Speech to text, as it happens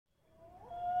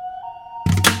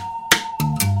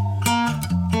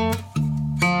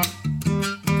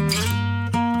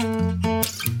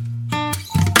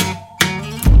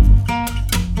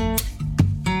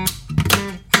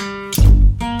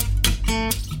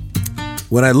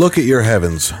When I look at your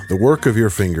heavens, the work of your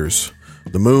fingers,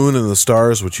 the moon and the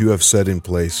stars which you have set in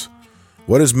place,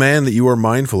 what is man that you are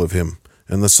mindful of him,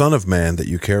 and the son of man that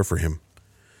you care for him?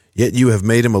 Yet you have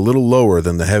made him a little lower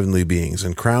than the heavenly beings,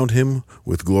 and crowned him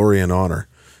with glory and honor.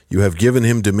 You have given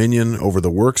him dominion over the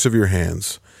works of your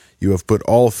hands. You have put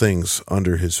all things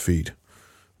under his feet.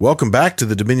 Welcome back to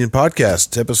the Dominion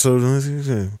Podcast, episode...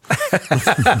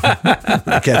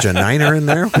 Catch a niner in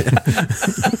there?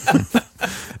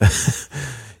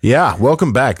 Yeah,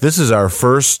 welcome back. This is our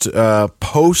first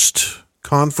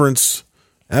post-conference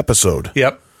episode.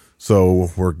 Yep. So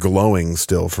we're glowing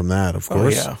still from that, of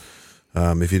course. Oh,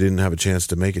 yeah. If you didn't have a chance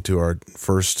to make it to our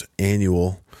first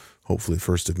annual, hopefully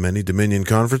first of many, Dominion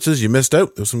conferences, you missed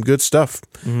out. There's some good stuff.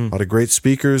 Mm-hmm. A lot of great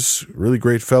speakers, really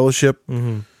great fellowship,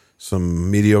 some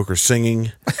mediocre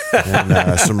singing,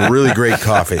 and some really great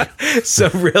coffee.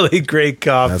 Some really great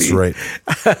coffee. That's right.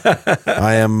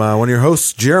 I am one of your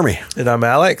hosts, Jeremy. And I'm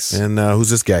Alex. And who's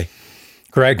this guy?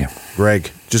 Greg.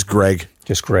 Just Greg.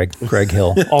 Greg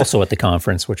Hill, also at the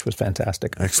conference, which was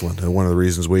fantastic. Excellent. And one of the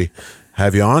reasons we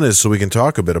have you on is so we can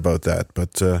talk a bit about that.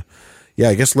 But yeah,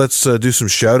 I guess let's do some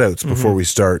shout outs before we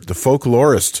start. The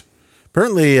Folklorist.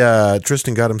 Apparently,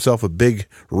 Tristan got himself a big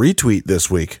retweet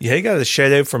this week. Yeah, he got a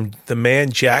shout out from the man,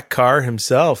 Jack Carr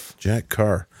himself. Jack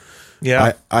Carr.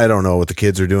 Yeah. I don't know what the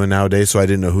kids are doing nowadays, so I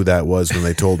didn't know who that was when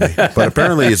they told me. But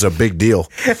apparently it's a big deal.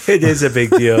 It is a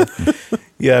big deal.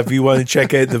 Yeah, if you want to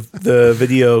check out the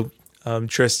video,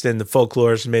 Tristan, the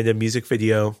Folklorist, made a music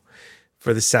video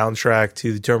for the soundtrack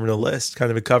to the Terminal List,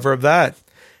 kind of a cover of that.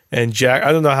 And Jack,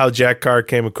 I don't know how Jack Carr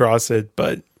came across it,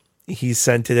 but he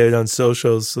sent it out on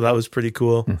socials, so that was pretty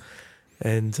cool.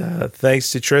 And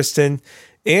thanks to Tristan.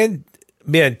 And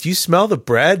man, do you smell the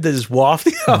bread that is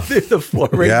wafting out through the floor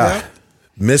right now?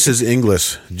 Mrs.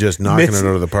 Inglis just knocking it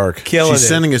out of the park. She's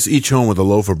sending us each home with a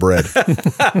loaf of bread.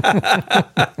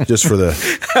 Just for the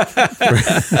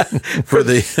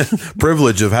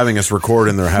privilege of having us record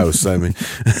in their house. I mean,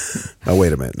 oh,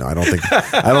 wait a minute. No, I don't think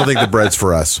the bread's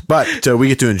for us. But we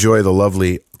get to enjoy the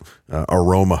lovely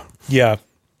aroma. Yeah.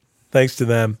 Thanks to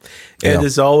them. And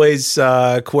as always,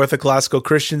 Kawartha Classical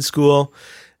Christian School.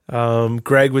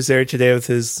 Greg was there today with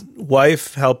his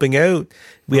wife helping out.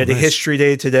 We had a history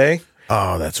day today.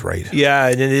 Oh, that's right. Yeah,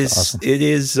 and it is awesome. It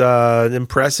is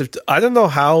impressive. I don't know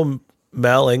how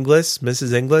Mel Inglis,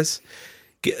 Mrs. Inglis,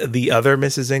 the other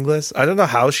Mrs. Inglis, I don't know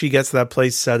how she gets that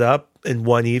place set up in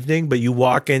one evening, but you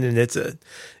walk in and it's a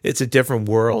different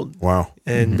world. Wow.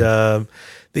 And the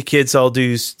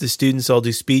students all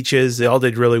do speeches. They all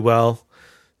did really well.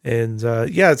 And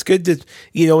yeah, it's good to,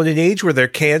 in an age where they're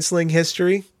canceling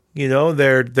history,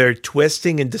 they're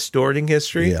twisting and distorting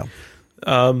history. Yeah.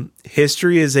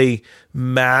 History is a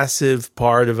massive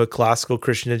part of a classical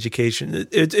Christian education.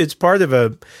 It's part of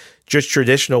a just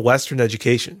traditional Western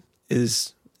education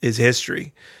is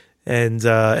history and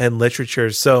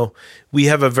literature. So we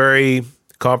have a very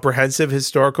comprehensive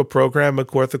historical program at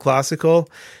Kawartha Classical.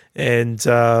 And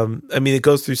it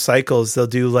goes through cycles. They'll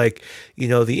do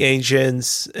the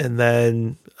ancients and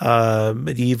then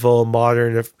medieval,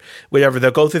 modern, whatever.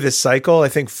 They'll go through this cycle, I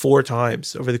think 4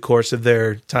 times over the course of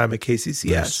their time at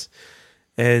KCCS. Nice.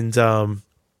 And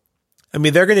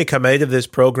they're going to come out of this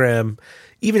program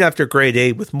even after grade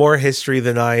 8 with more history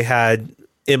than I had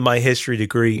in my history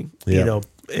degree,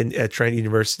 at Trent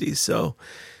University. So,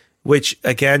 which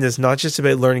again is not just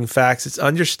about learning facts; it's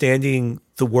understanding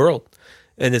the world.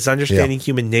 And it's understanding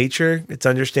human nature. It's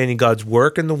understanding God's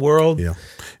work in the world. Yeah,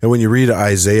 and when you read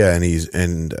Isaiah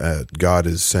and God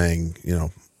is saying,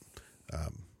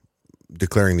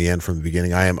 declaring the end from the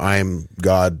beginning. I am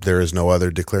God. There is no other.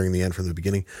 Declaring the end from the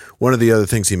beginning. One of the other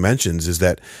things he mentions is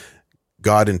that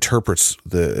God interprets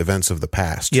the events of the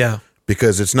past. Yeah,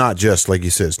 because it's not just like you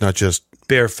said. It's not just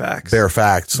bare facts.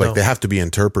 No. Like they have to be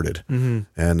interpreted, and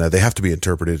they have to be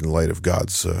interpreted in light of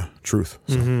God's truth.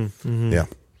 So, yeah.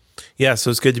 Yeah, so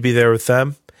it's good to be there with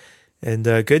them, and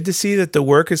good to see that the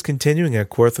work is continuing at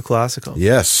Kawartha Classical.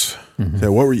 Yes.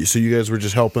 So what were you? So you guys were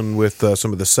just helping with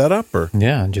some of the setup, or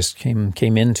just came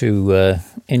in to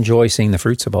enjoy seeing the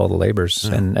fruits of all the labors,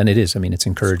 and it is. It's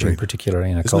encouraging,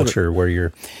 particularly in a culture where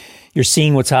you're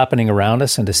seeing what's happening around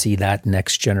us, and to see that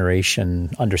next generation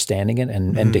understanding it,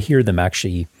 and to hear them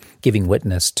actually giving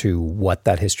witness to what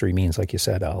that history means, like you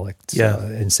said, Alex,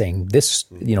 and saying this,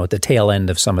 at the tail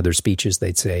end of some of their speeches,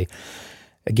 they'd say,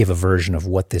 give a version of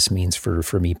what this means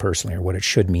for me personally, or what it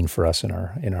should mean for us in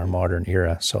our modern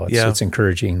era. So it's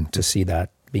encouraging to see that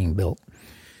being built.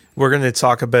 We're going to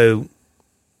talk about,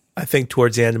 I think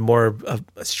towards the end, more of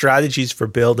strategies for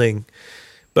building.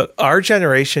 But our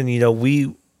generation,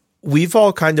 we've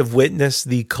all kind of witnessed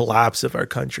the collapse of our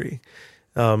country.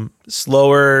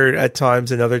 slower at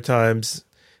times and other times,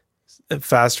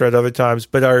 faster at other times.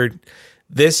 But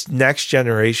this next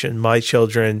generation, my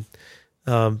children,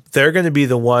 they're going to be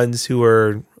the ones who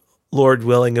are, Lord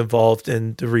willing, involved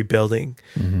in the rebuilding,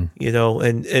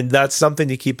 and that's something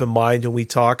to keep in mind when we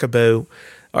talk about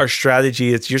our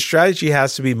strategy. Your strategy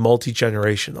has to be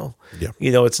multi-generational. Yeah.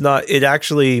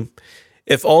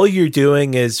 If all you're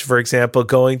doing is, for example,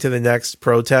 going to the next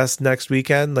protest next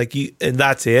weekend, and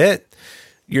that's it,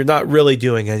 you're not really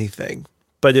doing anything.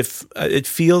 But if it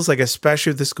feels like,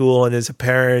 especially with the school and as a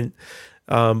parent,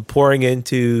 pouring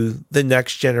into the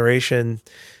next generation,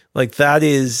 that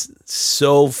is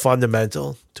so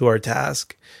fundamental to our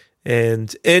task.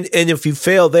 And if you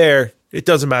fail there, it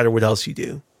doesn't matter what else you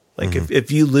do.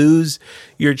 If you lose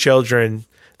your children,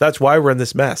 that's why we're in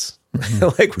this mess.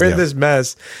 We're in this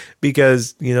mess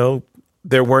because,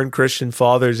 there weren't Christian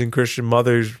fathers and Christian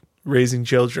mothers raising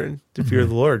children to fear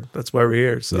the Lord. That's why we're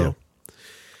here. So,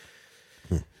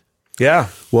 yeah.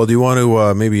 Well, do you want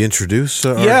to maybe introduce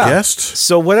our guest?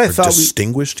 So what I thought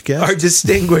distinguished guest? Our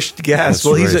distinguished guest.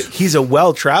 Well, he's a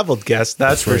well-traveled guest,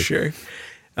 that's for sure.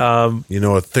 You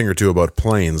know a thing or two about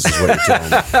planes is what you're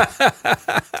telling me.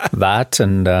 That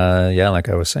and like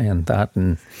I was saying, that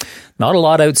and not a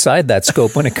lot outside that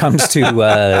scope when it comes to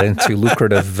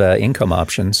lucrative income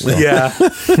options. So. Yeah.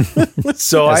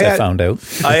 So I found out.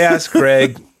 I asked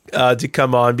Greg to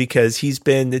come on because he's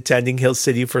been attending Hill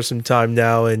City for some time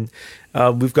now, and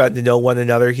we've gotten to know one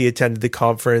another. He attended the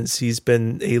conference. He's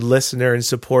been a listener and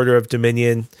supporter of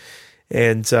Dominion.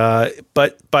 And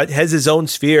but has his own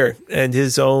sphere and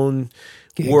his own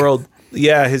world,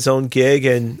 his own gig.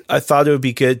 And I thought it would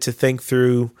be good to think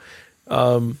through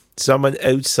someone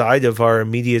outside of our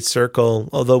immediate circle,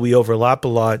 although we overlap a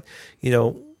lot.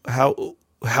 How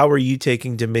are you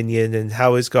taking Dominion, and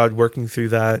how is God working through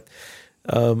that?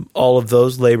 All of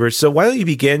those labors. So why don't you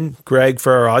begin, Greg,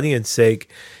 for our audience sake,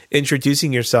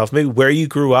 introducing yourself, maybe where you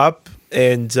grew up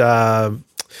and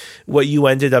what you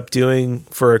ended up doing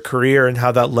for a career and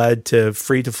how that led to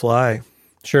Free to Fly.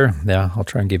 Sure. Yeah, I'll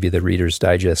try and give you the Reader's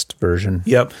Digest version.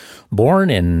 Yep. Born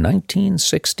in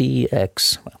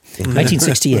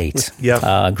 1968.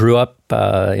 Yep. Grew up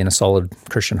in a solid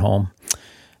Christian home.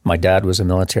 My dad was a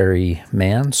military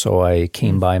man, so I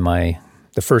came by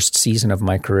the first season of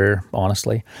my career,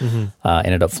 honestly.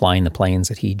 Ended up flying the planes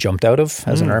that he jumped out of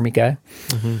as an Army guy.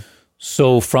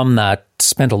 So from that,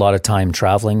 spent a lot of time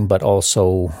traveling, but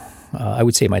also I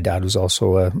would say my dad was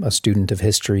also a student of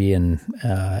history and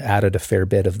added a fair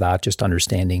bit of that, just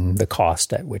understanding the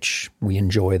cost at which we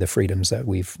enjoy the freedoms that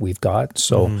we've got.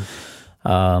 So,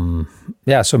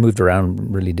 so moved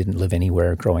around, really didn't live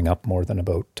anywhere growing up more than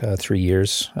about 3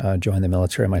 years, joined the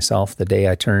military myself. The day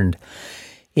I turned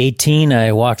 18,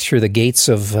 I walked through the gates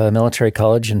of military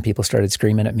college and people started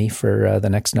screaming at me for the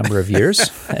next number of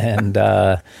years. And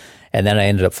then I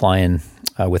ended up flying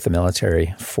with the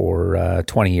military for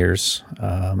 20 years.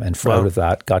 And out of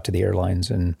that, got to the airlines.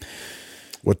 And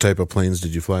what type of planes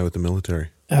did you fly with the military?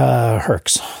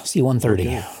 Hercs, C-130.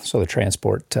 Okay. So the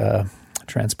transport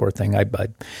thing.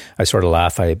 I sort of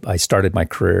laugh. I started my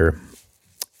career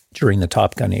during the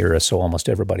Top Gun era, so almost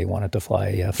everybody wanted to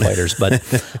fly fighters. But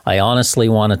I honestly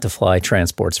wanted to fly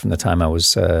transports from the time I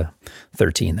was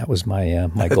 13. That was my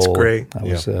goal. That's great. I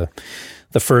was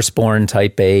the firstborn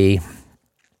Type A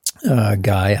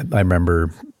guy. I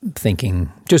remember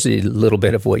thinking just a little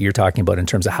bit of what you're talking about in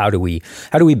terms of how do we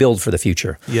build for the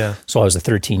future. Yeah. So I was a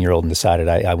 13-year-old and decided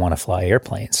I want to fly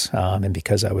airplanes. And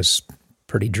because I was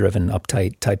pretty driven,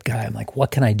 uptight type guy, I'm like,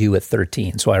 what can I do at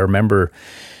 13? So I remember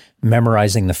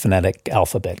memorizing the phonetic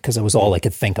alphabet because it was all I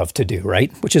could think of to do,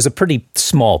 right? Which is a pretty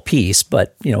small piece,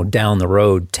 but down the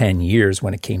road, 10 years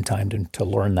when it came time to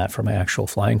learn that for my actual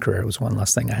flying career, it was one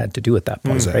less thing I had to do at that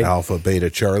point. Was that right? Alpha, Beta,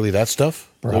 Charlie, that stuff?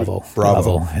 Bravo.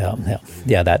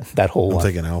 Yeah, that whole I'm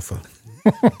thinking Alpha.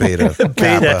 Beta,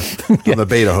 Kappa. I'm the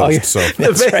beta host. So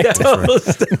that's right.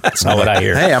 That's not what I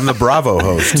hear. Hey, I'm the Bravo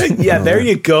host. Yeah, there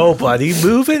you go, buddy.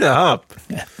 Moving up.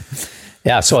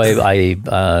 Yeah, so I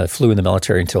flew in the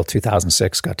military until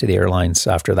 2006, got to the airlines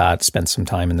after that, spent some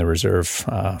time in the reserve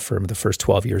for the first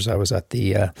 12 years I was at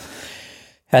the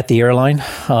airline.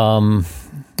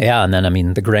 And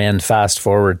then, the grand fast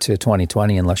forward to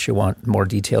 2020, unless you want more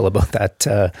detail about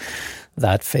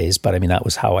that phase. But that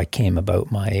was how I came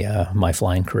about my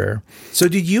flying career. So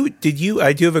did you,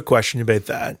 I do have a question about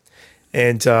that.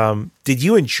 And did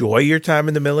you enjoy your time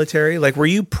in the military? Like, were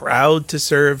you proud to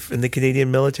serve in the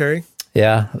Canadian military?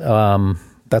 Yeah,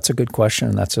 that's a good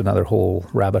question. That's another whole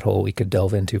rabbit hole we could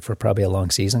delve into for probably a long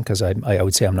season because I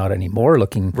would say I'm not anymore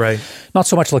looking, right. Not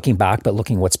so much looking back, but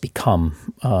looking what's become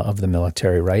of the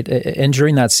military, right? And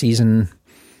during that season,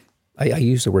 I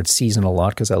use the word season a lot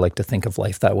because I like to think of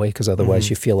life that way, because otherwise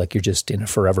you feel like you're just in a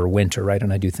forever winter, right?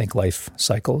 And I do think life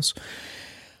cycles.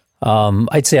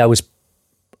 I'd say I was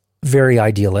very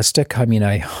idealistic. I mean,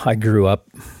 I grew up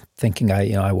thinking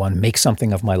I want to make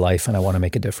something of my life and I want to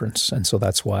make a difference. And so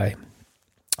that's why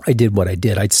I did what I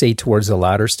did. I'd say towards the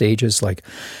latter stages, like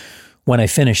when I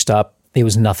finished up, it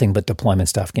was nothing but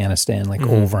deployments to Afghanistan, like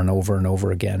over and over and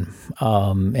over again.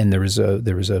 And there was a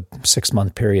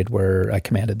 6-month period where I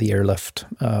commanded the airlift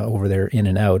over there, in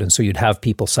and out. And so you'd have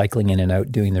people cycling in and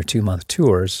out doing their 2-month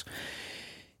tours.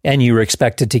 And you were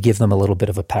expected to give them a little bit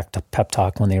of a pep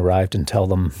talk when they arrived and tell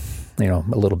them, a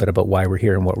little bit about why we're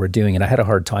here and what we're doing. And I had a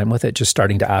hard time with it, just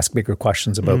starting to ask bigger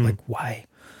questions about like, why?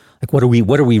 Like, what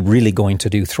are we really going to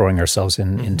do, throwing ourselves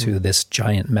into this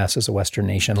giant mess as a Western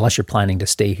nation, unless you're planning to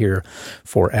stay here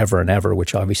forever and ever,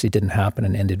 which obviously didn't happen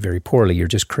and ended very poorly. You're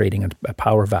just creating a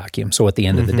power vacuum. So at the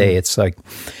end of the day, it's like,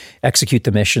 execute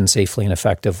the mission safely and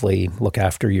effectively, look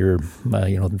after your,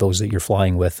 those that you're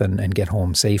flying with, and get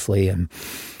home safely. And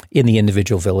in the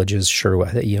individual villages, sure,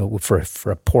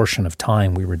 for a portion of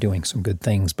time, we were doing some good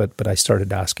things, but I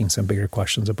started asking some bigger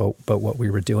questions about what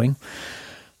we were doing.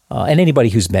 And anybody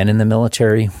who's been in the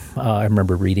military, I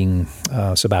remember reading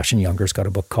Sebastian Junger's got a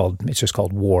book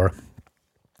called War,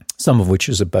 some of which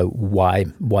is about why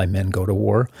men go to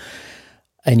war.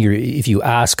 And if you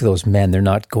ask those men, they're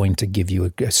not going to give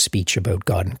you a speech about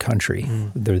God and country.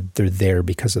 They're there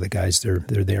because of the guys they're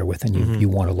there with, and you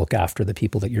want to look after the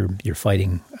people that you're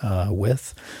fighting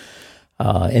with.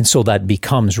 And so that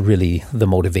becomes really the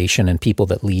motivation, and people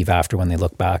that leave after, when they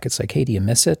look back, it's like, hey, do you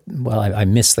miss it? Well, I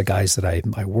miss the guys that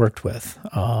I worked with.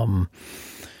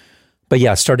 But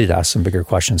yeah, I started to ask some bigger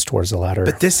questions towards the latter.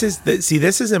 But this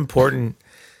is important.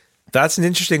 That's an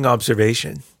interesting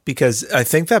observation, because I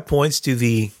think that points to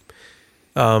the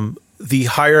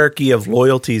hierarchy of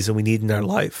loyalties that we need in our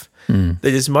life.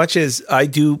 That as much as I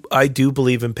do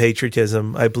believe in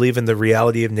patriotism, I believe in the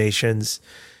reality of nations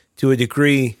to a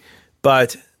degree.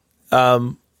 But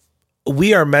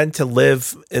we are meant to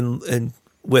live in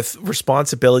with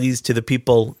responsibilities to the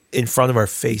people in front of our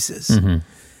faces.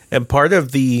 And part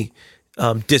of the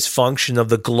dysfunction of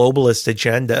the globalist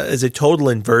agenda is a total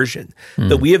inversion,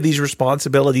 that we have these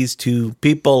responsibilities to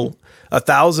people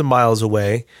 1,000 miles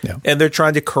away, and they're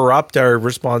trying to corrupt our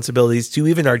responsibilities to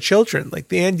even our children. Like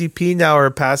the NDP now are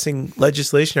passing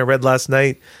legislation I read last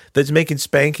night that's making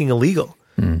spanking illegal.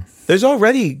 There's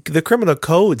already, the criminal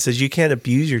code says you can't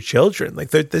abuse your children.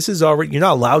 Like this is already, you're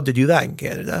not allowed to do that in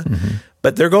Canada.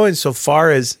 But they're going so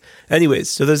far as, anyways,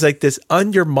 so there's like this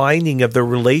undermining of the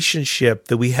relationship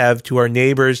that we have to our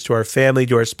neighbors, to our family,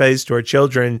 to our space, to our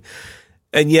children.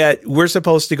 And yet we're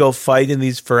supposed to go fight in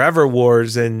these forever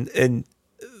wars, and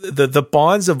the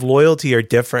bonds of loyalty are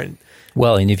different.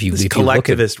 Well, and if you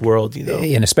collectivist look at, world,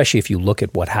 and especially if you look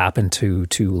at what happened to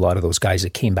a lot of those guys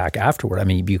that came back afterward. I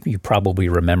mean, you probably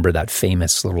remember that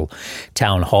famous little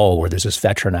town hall where there's this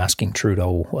veteran asking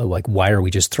Trudeau, like, why are we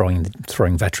just throwing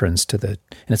veterans to the?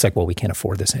 And it's like, well, we can't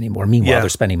afford this anymore. Meanwhile, they're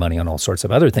spending money on all sorts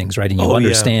of other things, right? And you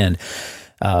understand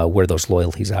where those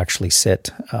loyalties actually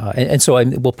sit. And so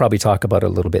we'll probably talk about it a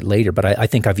little bit later, but I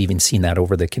think I've even seen that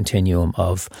over the continuum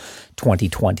of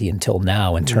 2020 until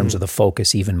now in terms of the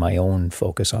focus, even my own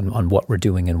focus on what we're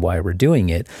doing and why we're doing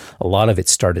it. A lot of it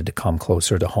started to come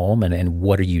closer to home, and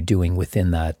what are you doing within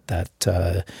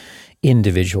that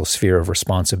individual sphere of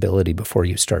responsibility before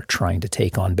you start trying to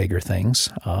take on bigger things.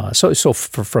 So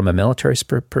from a military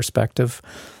perspective,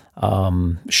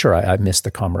 sure, I missed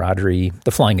the camaraderie,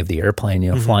 the flying of the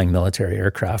airplane, flying military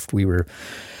aircraft.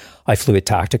 I flew it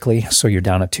tactically, so you're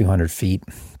down at 200 feet.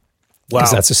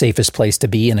 Because that's the safest place to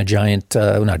be in a giant,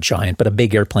 not giant, but a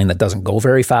big airplane that doesn't go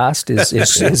very fast is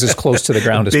as close to the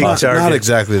ground as possible. Not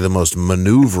exactly the most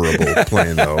maneuverable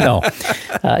plane, though.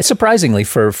 No. Surprisingly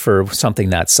for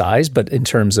something that size, but in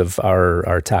terms of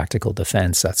our tactical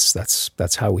defense,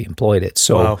 that's how we employed it.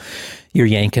 So you're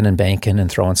yanking and banking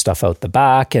and throwing stuff out the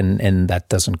back, and that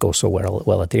doesn't go so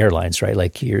well at the airlines, right?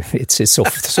 Like it's so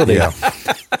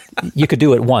you could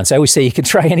do it once. I always say you could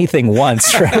try anything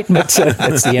once, right? But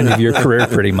that's the end of your career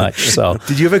pretty much. So,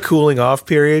 did you have a cooling off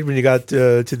period when you got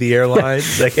to the airline?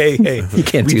 Like, hey, you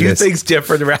can't do this. Things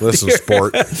different around Listen, here.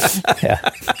 Sport.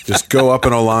 Just go up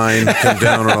in a line, come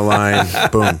down in a line,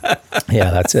 boom. Yeah,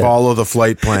 that's it. Follow the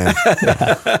flight plan.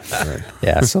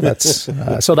 Yeah, so that's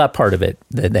so that part of it,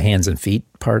 the hands and feet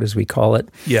part, as we call it.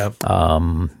 Yeah.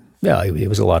 It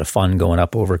was a lot of fun going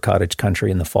up over cottage country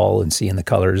in the fall and seeing the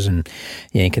colors and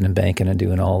yanking and banking and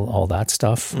doing all that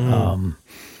stuff.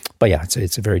 But yeah,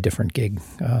 it's a very different gig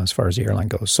as far as the airline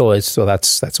goes. So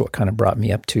that's what kind of brought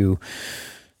me up to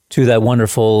to that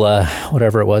wonderful,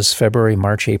 whatever it was, February,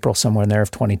 March, April, somewhere in there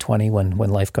of 2020 when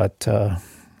life got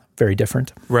very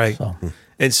different. Right. So,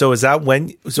 And so is that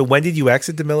when did you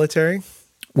exit the military?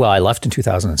 well, I left in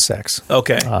 2006.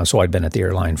 Okay. So I'd been at the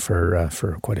airline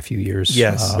for quite a few years.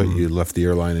 Yes. But you left the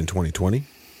airline in 2020?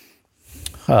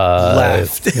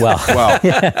 Left. Well, Wow.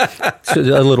 so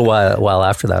a little while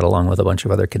after that, along with a bunch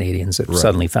of other Canadians that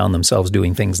suddenly found themselves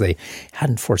doing things they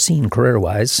hadn't foreseen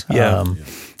career-wise. Yeah.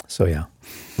 So, yeah.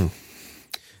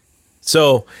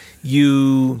 So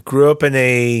you grew up in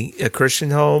a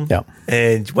Christian home, Yeah.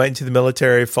 and went into the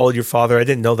military, followed your father. I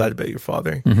didn't know that about your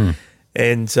father. Mm-hmm.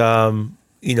 And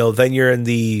then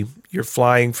you're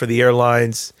flying for the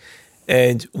airlines.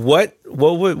 And what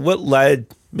led,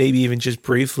 maybe even just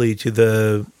briefly, to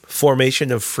the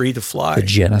formation of Free to Fly? The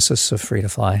genesis of Free to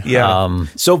Fly. Yeah.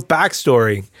 So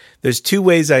backstory, there's two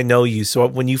ways I know you. So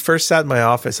when you first sat in my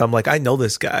office, I'm like, I know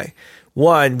this guy.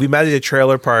 One, we met at a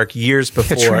trailer park years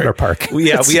before. Trailer park. We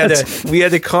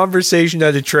had a conversation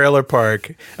at a trailer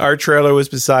park. Our trailer was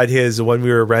beside his, the one we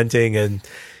were renting, and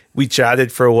we chatted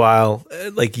for a while,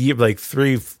 like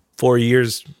 3-4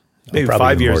 years, maybe Probably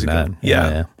 5 even years more ago. than that.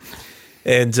 Yeah.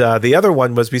 And the other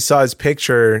one was we saw his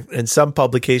picture in some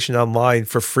publication online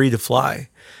for Free to Fly,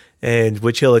 and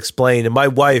which he'll explain. And my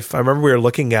wife, I remember we were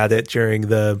looking at it during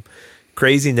the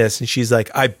craziness, and she's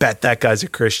like, I bet that guy's a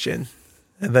Christian.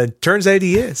 And then turns out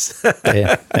he is.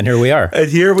 Yeah. And here we are. And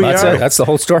here we That's are. it. That's the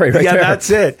whole story right Yeah, there. that's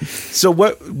it. So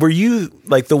what were you,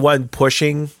 like, the one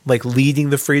pushing, like, leading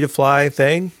the Free to Fly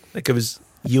thing? Like, it was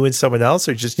you and someone else,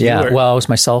 or just you? Yeah, Or? well, it was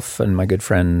myself and my good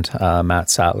friend, Matt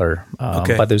Sattler.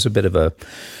 Okay. But there's a bit of a...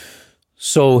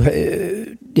 So,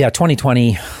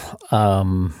 2020,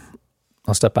 I'll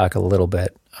step back a little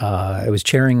bit. I was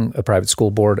chairing a private school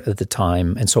board at the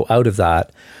time. And so out of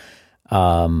that,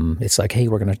 it's like, hey,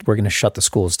 we're gonna shut the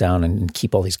schools down and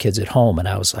keep all these kids at home. And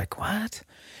I was like, what?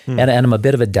 And I'm a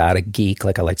bit of a data geek,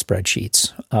 like I like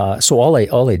spreadsheets. So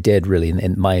all I did really,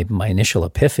 and my initial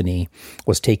epiphany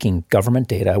was taking government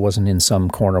data. I wasn't in some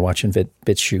corner watching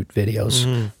BitChute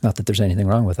videos. Not that there's anything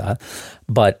wrong with that,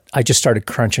 but I just started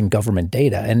crunching government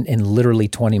data, and literally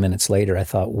 20 minutes later, I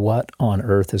thought, what on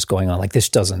earth is going on? Like, this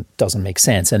doesn't make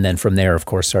sense. And then from there, of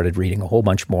course, started reading a whole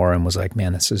bunch more and was like,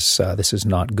 man, this is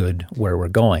not good where we're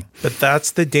going. But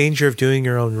that's the danger of doing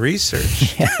your own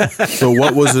research. So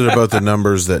what was it about the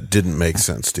numbers that didn't make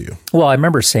sense to you? Well, I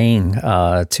remember saying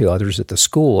to others at the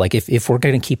school, like, if we're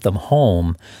going to keep them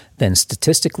home, then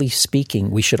statistically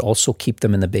speaking, we should also keep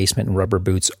them in the basement in rubber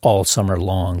boots all summer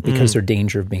long, because their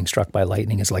danger of being struck by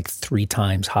lightning is like 3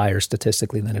 times higher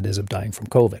statistically than it is of dying from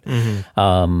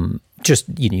COVID. Just,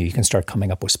 you can start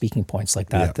coming up with speaking points like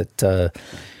that that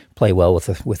play well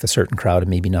with a certain crowd and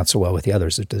maybe not so well with the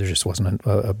others. There just wasn't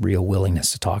a real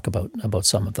willingness to talk about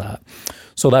some of that.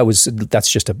 So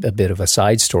that's just a bit of a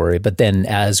side story. But then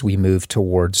as we moved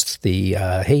towards the,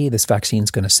 hey, this vaccine's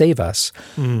going to save us,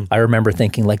 I remember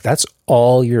thinking, like, that's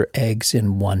all your eggs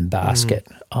in one basket,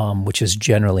 which is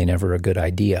generally never a good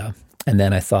idea. And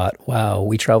then I thought, wow,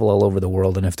 we travel all over the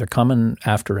world, and if they're coming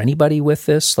after anybody with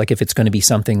this, like if it's going to be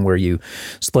something where you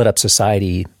split up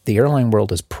society, the airline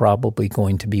world is probably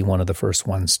going to be one of the first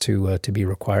ones to be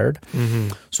required.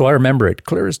 So I remember it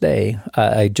clear as day.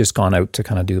 I'd just gone out to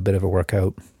kind of do a bit of a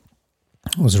workout.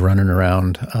 I was running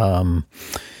around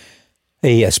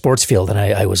a sports field, and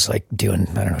I was like doing,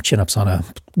 I don't know, chin-ups on a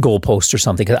goalpost or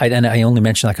something. And I only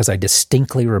mention that because I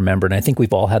distinctly remember, and I think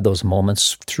we've all had those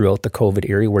moments throughout the COVID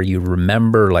era where you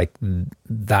remember like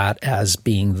that as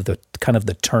being the kind of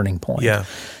the turning point. Yeah.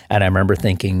 And I remember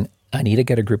thinking, I need to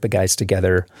get a group of guys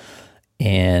together.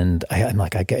 And I'm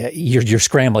like, you're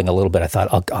scrambling a little bit. I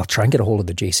thought, I'll try and get a hold of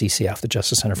the JCCF, the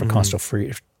Justice Center for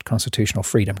Constitutional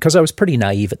Freedom, because I was pretty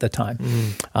naive at the time.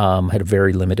 Had a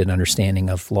very limited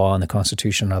understanding of law and the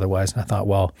Constitution and otherwise. And I thought,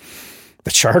 well, the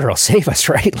charter will save us,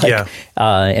 right? Like,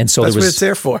 and so That's there was, what it's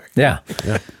there for. Yeah.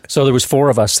 So there was 4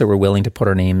 of us that were willing to put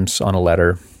our names on a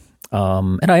letter.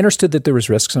 And I understood that there was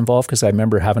risks involved, because I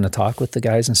remember having a talk with the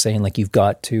guys and saying, like, you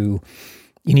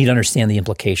need to understand the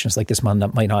implications. Like, this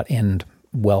might not end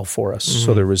well for us.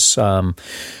 So there was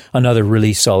another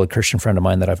really solid Christian friend of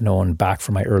mine that I've known back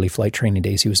from my early flight training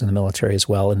days. He was in the military as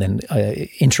well. And then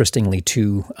interestingly,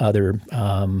 2 other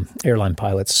airline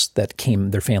pilots that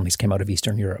their families came out of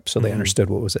Eastern Europe. So they understood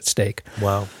what was at stake.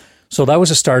 Wow. So that was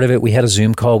the start of it. We had a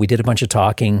Zoom call. We did a bunch of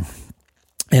talking.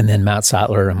 And then Matt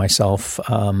Sattler and myself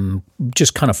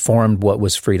just kind of formed what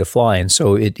was Free to Fly. And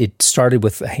so it started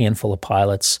with a handful of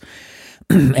pilots.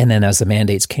 And then as the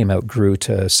mandates came out, grew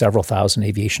to several thousand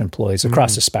aviation employees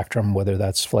across the spectrum, whether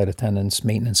that's flight attendants,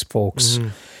 maintenance folks.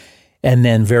 And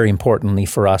then, very importantly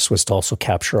for us, was to also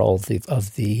capture all of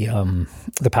the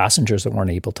passengers that weren't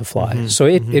able to fly. So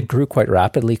it grew quite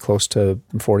rapidly, close to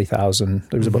 40,000.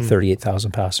 There was about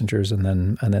 38,000 passengers, and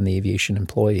then the aviation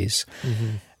employees,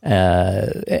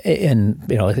 and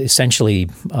essentially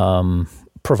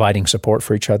providing support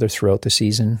for each other throughout the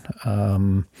season.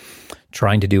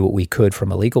 Trying to do what we could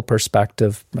from a legal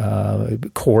perspective,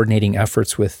 coordinating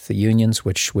efforts with the unions,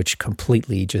 which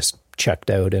completely just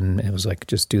checked out, and it was like,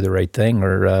 just do the right thing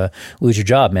or lose your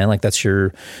job, man. Like, that's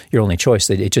your only choice.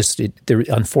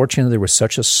 Unfortunately, there was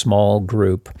such a small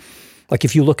group. Like,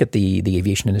 if you look at the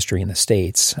aviation industry in the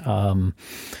States,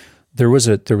 there was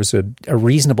a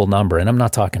reasonable number, and I'm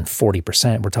not talking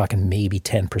 40%. We're talking maybe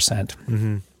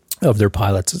 10%. Of their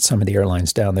pilots at some of the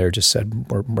airlines down there just said,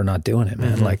 we're not doing it,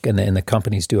 man. Like, and the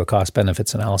companies do a cost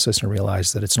benefits analysis and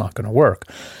realize that it's not going to work.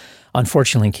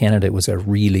 Unfortunately, in Canada, it was a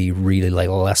really, really like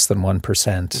less than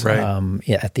 1%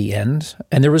 at the end.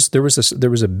 And there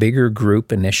was a bigger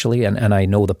group initially, and I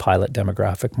know the pilot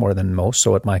demographic more than most.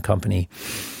 So at my company,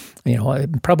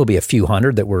 probably a few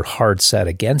hundred that were hard set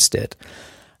against it.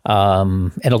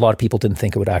 And a lot of people didn't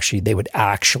think they would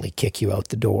actually kick you out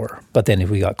the door. But then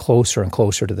if we got closer and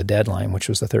closer to the deadline, which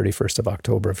was the 31st of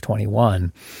October of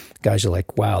 21, guys are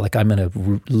like, wow, like, I'm going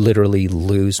to literally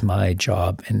lose my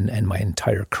job and my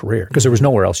entire career, because there was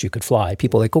nowhere else you could fly.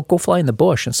 People like, go fly in the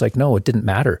bush. And it's like, no, it didn't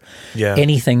matter. Yeah.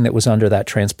 Anything that was under that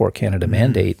Transport Canada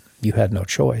mandate, you had no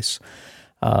choice.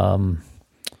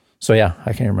 So yeah,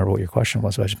 I can't remember what your question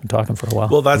was, but I've just been talking for a while.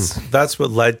 Well, that's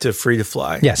what led to Free to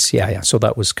Fly. Yes, yeah. So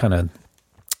that was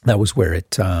where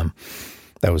it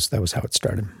that was how it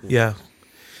started. Yeah.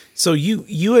 So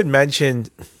you had mentioned,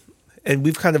 and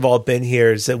we've kind of all been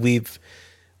here, is that we've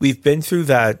been through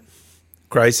that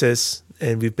crisis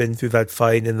and we've been through that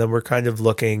fight, and then we're kind of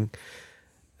looking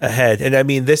ahead. And I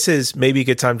mean, this is maybe a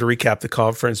good time to recap the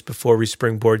conference before we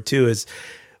springboard too. Is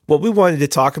what we wanted to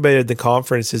talk about at the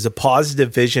conference is a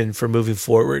positive vision for moving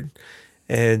forward.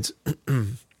 And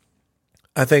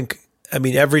I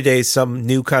mean, every day some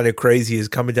new kind of crazy is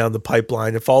coming down the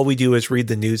pipeline. If all we do is read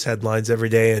the news headlines every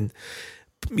day and,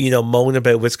 moan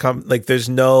about what's coming, like, that's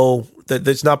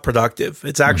not productive.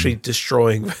 It's actually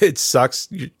destroying. It sucks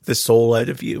the soul out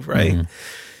of you, right?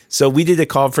 So we did a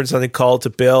conference on a call to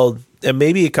build, and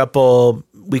maybe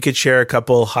we could share a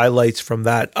couple highlights from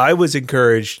that. I was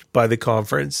encouraged by the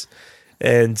conference,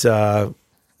 and there's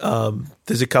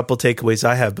a couple takeaways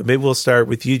I have, but maybe we'll start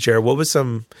with you, Jared. What was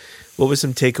some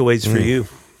takeaways for you?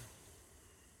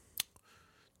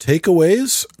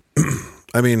 Takeaways?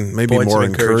 I mean, maybe Points more of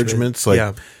encouragements.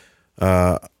 Like,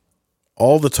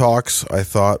 all the talks I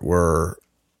thought were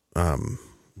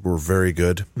very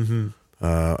good. I'm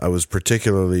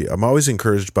always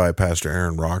encouraged by Pastor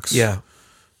Aaron Rock's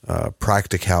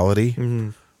practicality.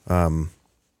 And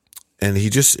he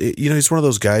just, he's one of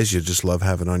those guys you just love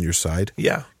having on your side.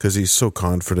 Yeah. Because he's so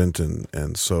confident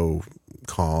and so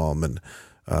calm. And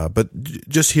but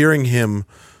just hearing him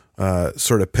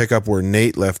sort of pick up where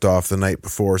Nate left off the night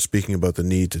before, speaking about the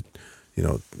need to,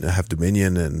 have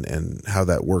dominion and how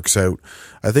that works out.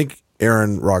 I think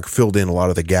Aaron Rock filled in a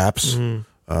lot of the gaps.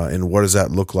 And what does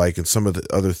that look like, and some of the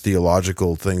other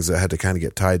theological things that had to kind of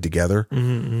get tied together.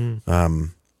 And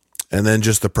then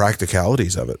just the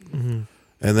practicalities of it. And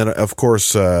then, of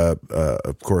course,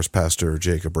 Pastor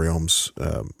Jacob Reaume's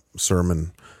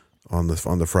sermon on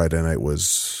the Friday night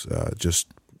was just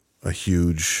a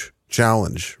huge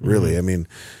challenge, really. I mean,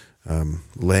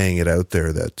 laying it out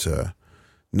there that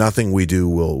nothing we do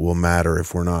will matter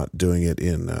if we're not doing it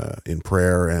in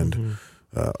prayer and,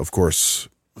 of course,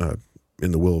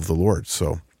 in the will of the Lord.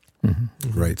 So,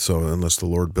 right. So unless the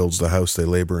Lord builds the house, they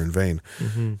labor in vain.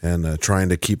 And trying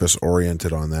to keep us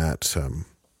oriented on that.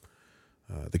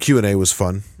 The Q&A was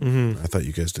fun. I thought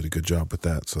you guys did a good job with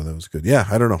that. So that was good. Yeah.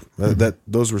 I don't know.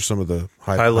 Those were some of the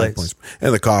high points.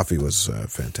 And the coffee was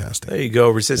fantastic. There you go.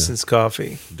 Resistance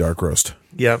coffee. Dark roast.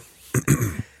 Yep.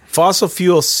 Fossil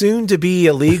fuel soon to be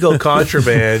illegal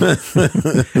contraband.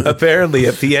 Apparently,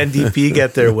 if the NDP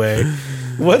get their way.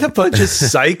 What a bunch of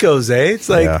psychos, eh? It's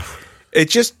like, it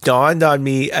just dawned on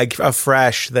me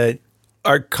afresh that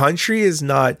our country is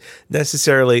not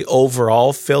necessarily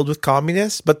overall filled with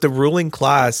communists, but the ruling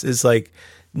class is like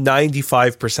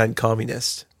 95%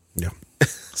 communist. Yeah.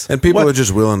 And people are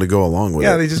just willing to go along with it.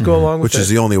 Yeah, they just go along with it. Which is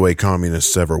the only way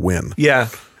communists ever win. Yeah.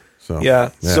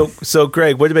 So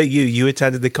Greg, what about you? You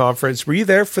attended the conference. Were you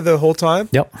there for the whole time?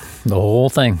 Yep. The whole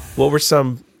thing. What were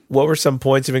some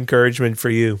points of encouragement for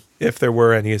you, if there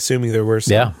were any, assuming there were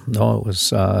some? Yeah. No, it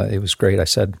was great. I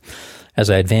said, as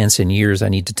I advance in years, I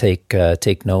need to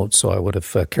take notes. So I would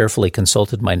have carefully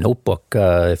consulted my notebook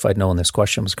if I'd known this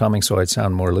question was coming, so I'd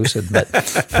sound more lucid.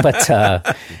 But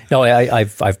no,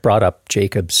 I've brought up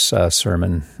Jacob's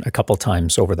sermon a couple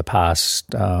times over the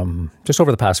past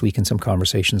week in some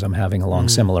conversations I'm having along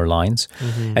similar lines,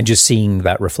 and just seeing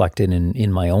that reflected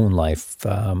in my own life.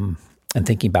 And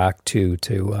thinking back to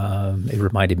it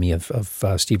reminded me of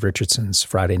Steve Richardson's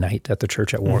Friday night at the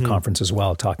Church at War conference as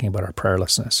well, talking about our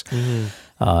prayerlessness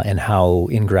and how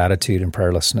ingratitude and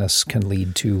prayerlessness can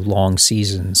lead to long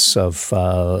seasons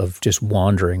of just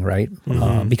wandering, right?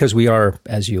 Because we are,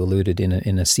 as you alluded,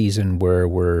 in a season where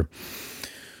we're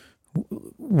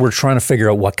trying to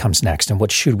figure out what comes next and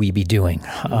what should we be doing,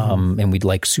 and we'd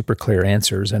like super clear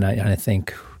answers. And I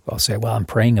think I'll say, well, I'm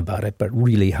praying about it, but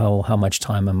really, how much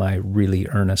time am I really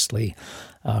earnestly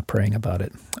praying about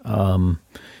it? And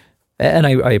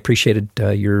I appreciated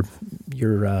your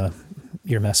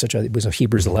message. It was of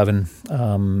Hebrews 11,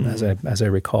 as I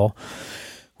recall,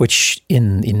 which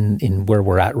in where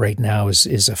we're at right now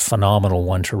is a phenomenal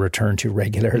one to return to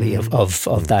regularly,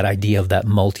 of that idea of that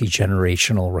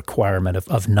multi-generational requirement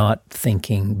of not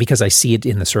thinking, because I see it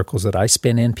in the circles that I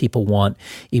spin in. People want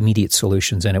immediate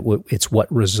solutions, and it's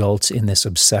what results in this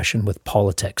obsession with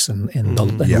politics and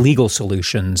legal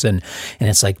solutions. And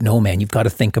it's like, no, man, you've got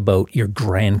to think about your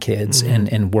grandkids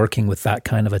and working with that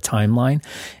kind of a timeline.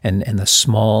 And the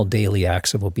small daily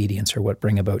acts of obedience are what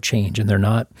bring about change. And they're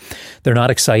not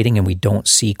exciting, and we don't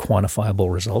see quantifiable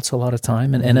results a lot of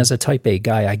time. And as a type A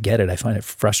guy, I get it. I find it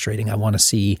frustrating. I want to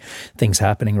see things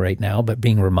happening right now, but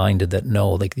being reminded that no,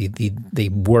 like they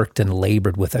worked and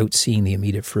labored without seeing the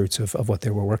immediate fruits of what they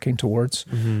were working towards.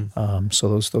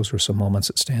 So those were some moments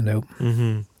that stand out.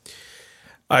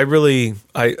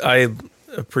 I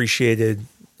appreciated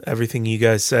everything you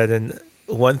guys said. And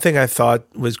one thing I thought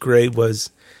was great was,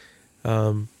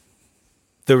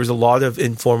 there was a lot of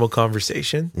informal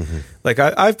conversation. Like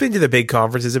I've been to the big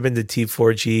conferences. I've been to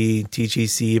T4G,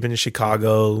 TGC. I've been to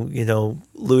Chicago,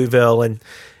 Louisville, and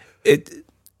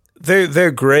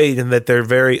they're great in that they're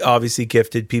very obviously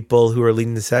gifted people who are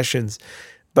leading the sessions.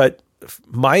 But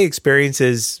my experience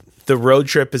is the road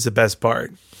trip is the best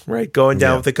part, right? Going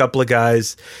down with a couple of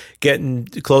guys, getting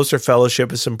closer fellowship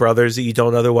with some brothers that you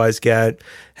don't otherwise get,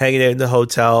 hanging out in the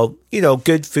hotel,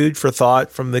 good food for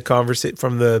thought from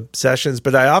the sessions.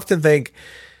 But I often think,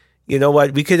 you know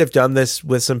what, we could have done this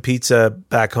with some pizza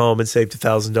back home and saved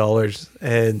 $1,000.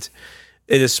 And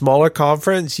in a smaller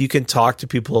conference, you can talk to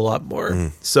people a lot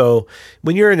more. So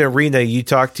when you're in an arena, you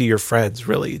talk to your friends,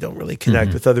 really. You don't really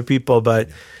connect with other people. But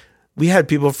we had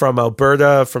people from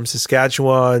Alberta, from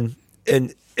Saskatchewan,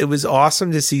 and it was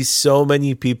awesome to see so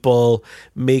many people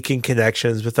making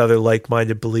connections with other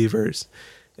like-minded believers.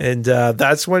 And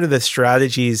that's one of the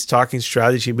strategies, talking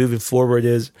strategy moving forward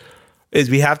is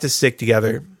we have to stick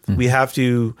together. We have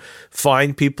to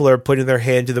find people who are putting their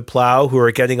hand to the plow, who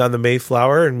are getting on the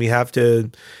Mayflower, and we have to,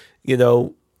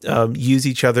 use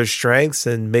each other's strengths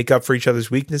and make up for each other's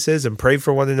weaknesses and pray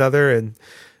for one another. And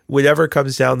whatever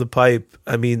comes down the pipe,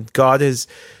 I mean, God has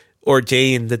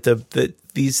ordained that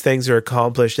these things are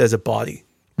accomplished as a body,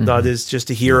 not as just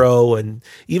a hero. And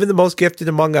even the most gifted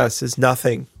among us is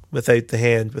nothing without the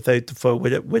hand, without the foot,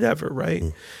 whatever, right?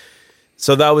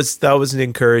 So that was an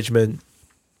encouragement.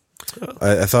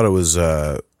 I thought it was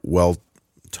well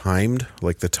timed.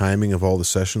 Like the timing of all the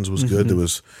sessions was good. There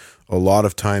was a lot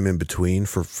of time in between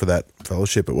for that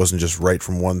fellowship. It wasn't just right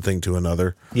from one thing to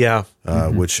another. Yeah.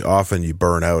 Which often you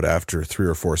burn out after 3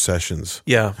 or 4 sessions.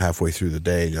 Yeah. Halfway through the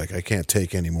day, you're like, I can't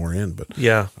take any more in. But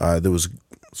there was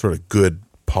sort of good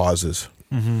pauses.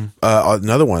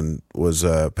 Another one was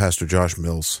Pastor Josh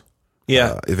Mills.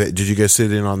 Yeah. Did you guys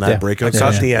sit in on that breakout? I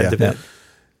caught the end of it.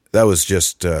 That was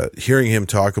just hearing him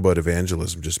talk about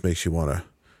evangelism just makes you want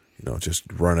to, just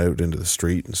run out into the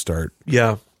street and start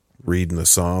reading the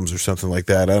Psalms or something like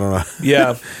that. I don't know.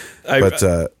 Yeah.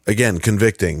 But again,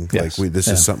 convicting. Yes. Like this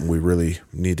is something we really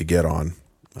need to get on.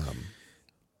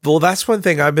 Well, that's one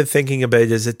thing I've been thinking about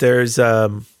is that there's,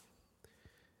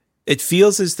 it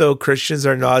feels as though Christians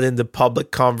are not in the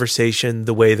public conversation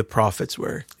the way the prophets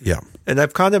were. Yeah. And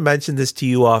I've kind of mentioned this to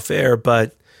you off air,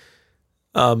 but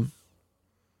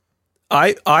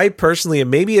I personally,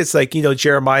 and maybe it's like,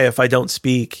 Jeremiah, if I don't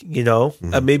speak,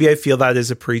 maybe I feel that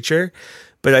as a preacher,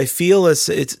 but I feel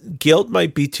it's guilt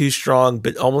might be too strong,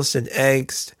 but almost an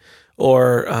angst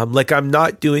or like I'm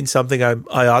not doing something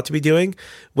I ought to be doing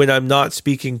when I'm not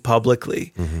speaking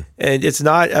publicly. And it's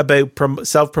not about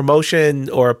self-promotion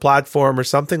or a platform or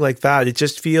something like that. It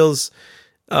just feels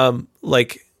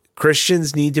like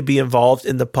Christians need to be involved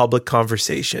in the public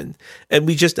conversation, and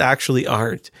we just actually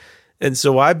aren't. And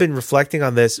so I've been reflecting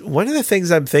on this. One of the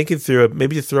things I'm thinking through,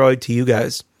 maybe to throw out to you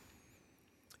guys,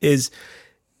 is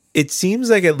it seems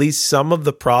like at least some of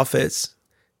the prophets,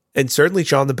 and certainly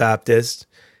John the Baptist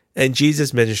and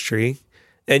Jesus' ministry,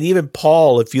 and even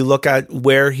Paul, if you look at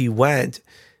where he went,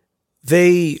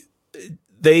 they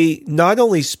not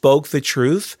only spoke the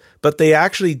truth, but they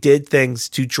actually did things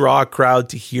to draw a crowd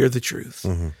to hear the truth.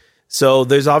 Mm-hmm. So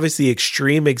there's obviously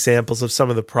extreme examples of some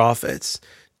of the prophets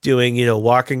doing,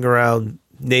 walking around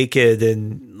naked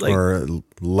and or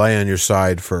lay on your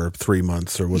side for 3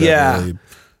 months or whatever.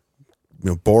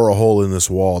 Yeah. Bore a hole in this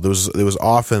wall. There was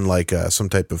often like some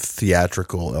type of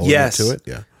theatrical element to it.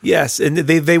 Yeah. Yes. And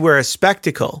they were a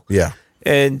spectacle. Yeah.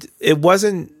 And it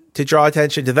wasn't to draw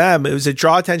attention to them. It was to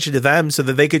draw attention to them so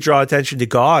that they could draw attention to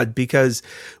God. Because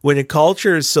when a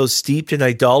culture is so steeped in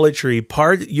idolatry,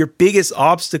 your biggest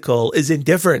obstacle is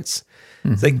indifference.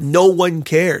 Mm-hmm. It's like no one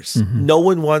cares. Mm-hmm. No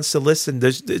one wants to listen.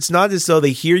 It's not as though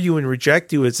they hear you and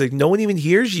reject you. It's like no one even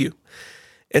hears you.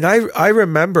 And I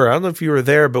remember, I don't know if you were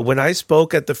there, but when I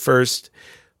spoke at the first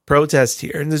protest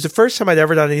here, and this is the first time I'd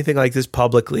ever done anything like this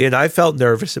publicly, and I felt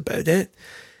nervous about it.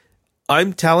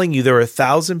 I'm telling you, there were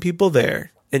 1,000 people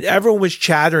there, and everyone was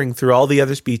chattering through all the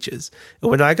other speeches.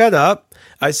 And when I got up,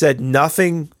 I said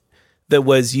nothing that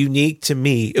was unique to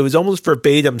me. It was almost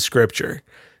verbatim scripture,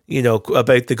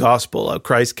 about the gospel.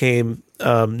 Christ came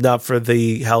not for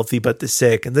the healthy, but the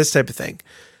sick, and this type of thing.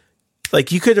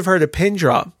 Like you could have heard a pin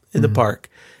drop in the park.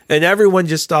 And everyone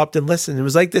just stopped and listened. It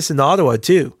was like this in Ottawa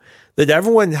too, that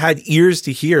everyone had ears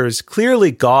to hear.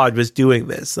 Clearly God was doing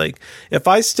this. Like if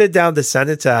I stood down the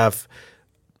cenotaph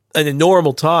in a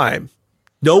normal time,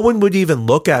 no one would even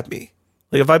look at me.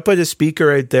 Like if I put a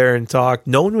speaker out there and talk,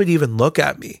 no one would even look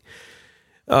at me.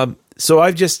 So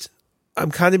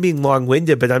I'm kind of being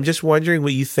long-winded, but I'm just wondering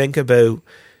what you think about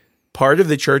part of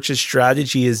the church's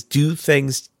strategy is do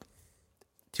things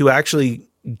to actually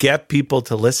get people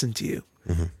to listen to you.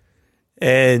 Mm-hmm.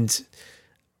 And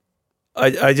I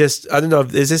don't know,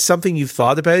 is this something you've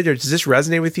thought about, or does this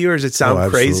resonate with you, or does it sound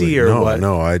crazy or what?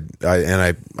 No,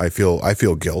 I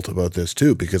feel guilt about this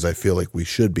too, because I feel like we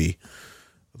should be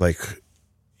like,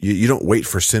 you don't wait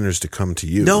for sinners to come to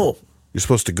you. No. You're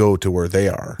supposed to go to where they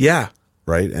are. Yeah.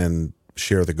 Right. And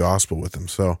share the gospel with them.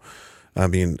 So, I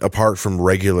mean, apart from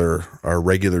our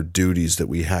regular duties that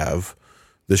we have,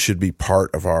 this should be part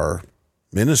of our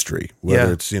ministry,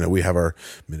 whether it's, we have our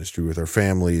ministry with our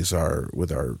families,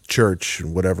 with our church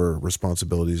and whatever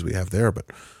responsibilities we have there. But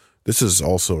this is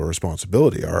also a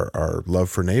responsibility, our love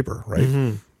for neighbor. Right.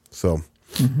 Mm-hmm. So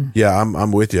yeah,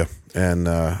 I'm with you. And,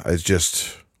 it's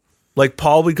just like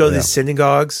Paul would go to the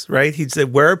synagogues, right? He'd say,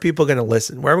 where are people going to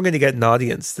listen? Where are we going to get an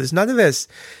audience? There's none of this.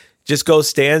 Just go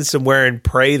stand somewhere and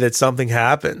pray that something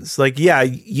happens. Like, yeah,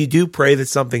 you do pray that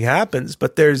something happens,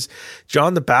 but there's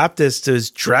John the Baptist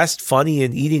is dressed funny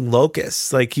and eating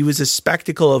locusts. Like he was a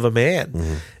spectacle of a man.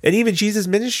 Mm-hmm. And even Jesus'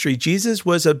 ministry, Jesus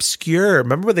was obscure.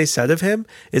 Remember what they said of him?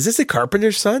 Is this a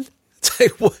carpenter's son? It's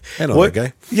like, what? I know that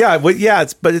guy. Yeah.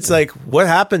 It's like, what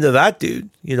happened to that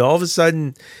dude? All of a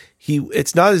sudden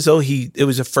it's not as though it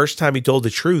was the first time he told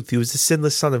the truth. He was the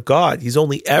sinless son of God. He's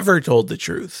only ever told the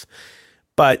truth.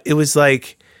 But it was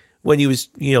like when he was,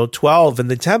 12 in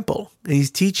the temple and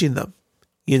he's teaching them,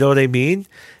 you know what I mean?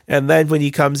 And then when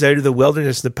he comes out of the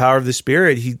wilderness, the power of the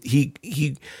Spirit,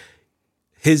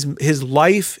 his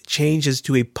life changes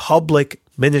to a public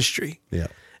ministry. Yeah.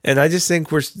 And I just think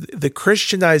the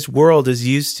Christianized world is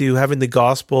used to having the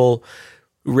gospel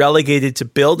relegated to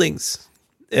buildings.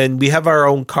 And we have our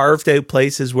own carved out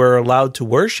places where we're allowed to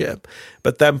worship.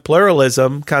 But then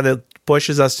pluralism kind of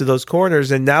pushes us to those corners,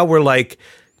 and now we're like,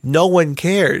 no one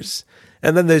cares.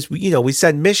 And then there's, we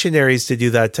send missionaries to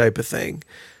do that type of thing.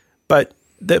 But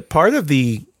the part of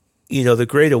the, the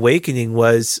Great Awakening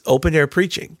was open air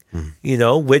preaching.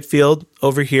 Whitfield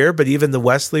over here, but even the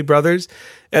Wesley brothers,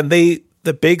 and the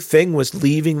big thing was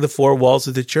leaving the four walls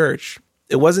of the church.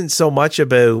 It wasn't so much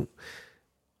about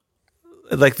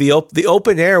like the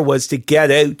open air was to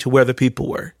get out to where the people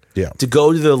were. Yeah. To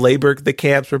go to the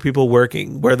camps where people were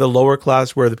working, where the lower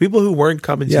class were, the people who weren't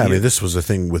coming to you. Yeah, I mean, this was a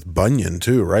thing with Bunyan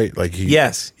too, right? Like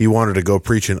he wanted to go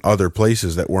preach in other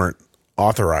places that weren't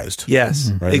authorized.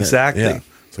 Yes, right? Exactly.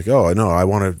 It's like, oh, no, I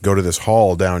want to go to this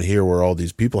hall down here where all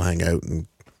these people hang out and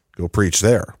go preach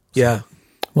there. Yeah.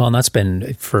 Well, and that's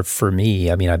been, for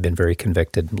me, I mean, I've been very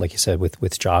convicted, like you said,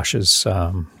 with Josh's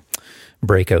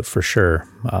breakout for sure.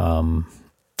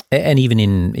 And even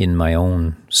in my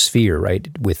own sphere, right,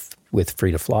 with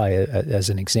Free to Fly as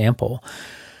an example,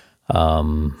 I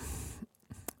don't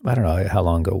know how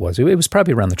long ago it was. It was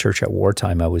probably around the Church at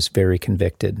Wartime. I was very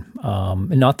convicted, and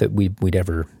not that we'd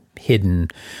ever hidden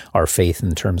our faith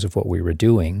in terms of what we were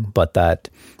doing, but that,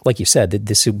 like you said, that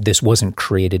this wasn't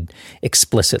created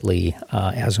explicitly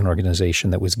as an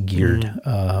organization that was geared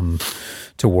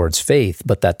towards faith,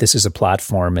 but that this is a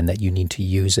platform and that you need to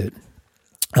use it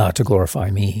to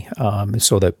glorify me.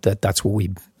 So that's what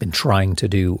we've been trying to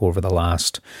do over the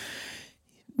last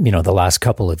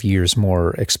couple of years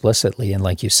more explicitly. And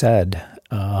like you said,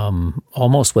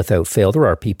 almost without fail, there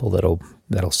are people that'll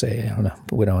say, I don't know,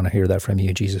 we don't want to hear that from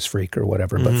you, Jesus freak or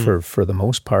whatever. But for the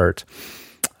most part,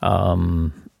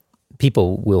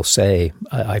 people will say,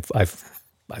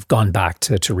 I've gone back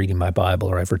to reading my Bible,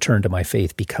 or I've returned to my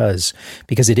faith because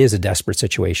it is a desperate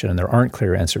situation and there aren't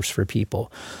clear answers for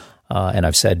people. And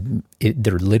I've said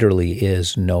there literally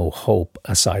is no hope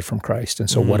aside from Christ. And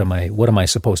so, what am I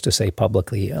supposed to say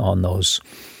publicly in those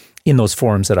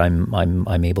forums that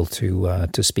I'm able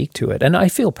to speak to it? And I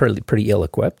feel pretty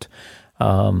ill-equipped.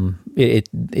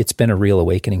 It's been a real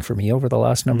awakening for me over the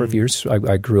last number of years.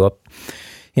 I grew up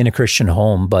in a Christian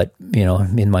home, but,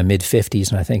 in my mid-50s,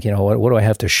 and I think, what do I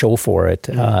have to show for it?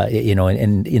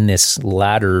 And in this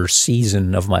latter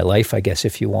season of my life, I guess,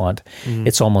 if you want,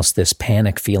 it's almost this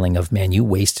panic feeling of, man, you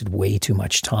wasted way too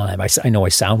much time. I know I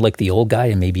sound like the old guy,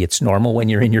 and maybe it's normal when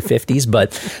you're in your 50s,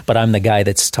 but I'm the guy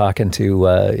that's talking to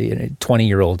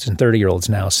 20-year-olds and 30-year-olds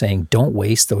now saying, don't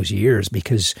waste those years,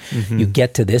 because you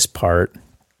get to this part,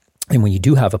 and when you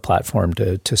do have a platform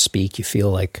to speak, you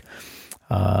feel like...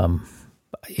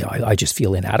 I just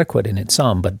feel inadequate in it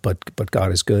some, but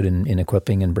God is good in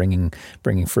equipping and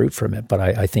bringing fruit from it. But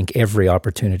I think every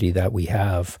opportunity that we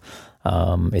have,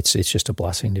 it's just a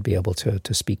blessing to be able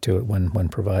to speak to it when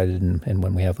provided and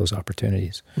when we have those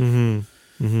opportunities.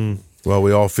 Well,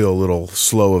 we all feel a little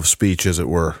slow of speech, as it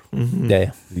were.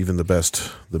 Yeah. Even the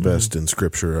best in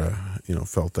Scripture,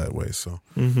 felt that way. So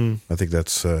I think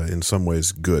that's in some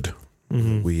ways good.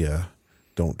 We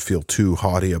don't feel too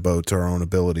haughty about our own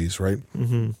abilities, right?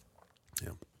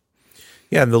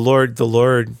 Yeah, and the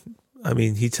Lord, I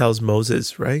mean, he tells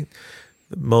Moses, right?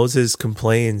 Moses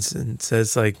complains and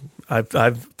says, like,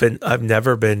 I've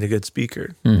never been a good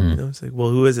speaker. It's like, well,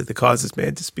 who is it that causes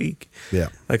man to speak? Yeah.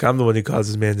 Like, I'm the one who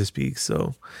causes man to speak.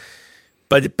 So,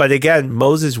 but again,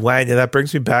 Moses went, and that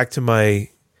brings me back to my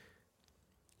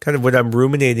kind of what I'm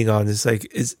ruminating on is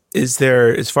like, is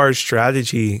there, as far as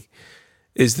strategy,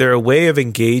 is there a way of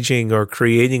engaging or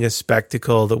creating a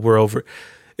spectacle that we're over?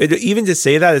 Even to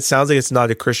say that, it sounds like it's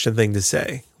not a Christian thing to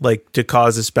say, like to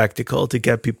cause a spectacle, to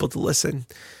get people to listen.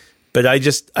 But I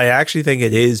actually think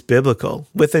it is biblical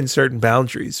within certain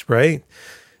boundaries, right?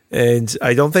 And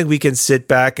I don't think we can sit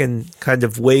back and kind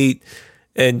of wait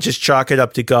and just chalk it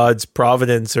up to God's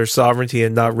providence or sovereignty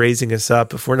and not raising us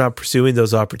up if we're not pursuing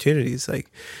those opportunities. Like,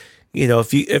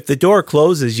 if the door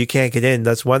closes, you can't get in.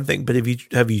 That's one thing. But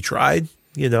have you tried?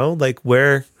 Like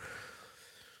where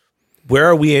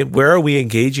are we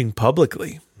engaging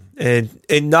publicly and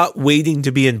not waiting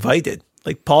to be invited?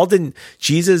 Like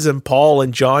Jesus and Paul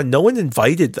and John, no one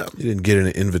invited them. You didn't get an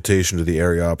invitation to the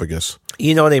Areopagus.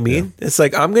 You know what I mean? Yeah. It's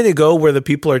like, I'm going to go where the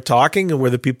people are talking and where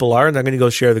the people are, and I'm going to go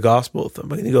share the gospel with them.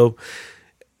 I'm going to go.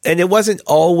 And it wasn't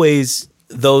always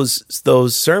those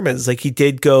sermons. Like, he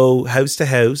did go house to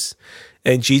house,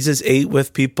 and Jesus ate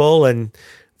with people, and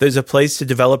there's a place to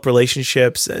develop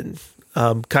relationships and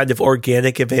kind of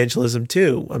organic evangelism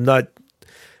too.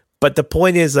 But the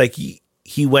point is, like,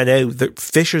 he went out, the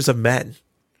fishers of men,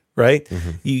 right?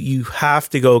 You have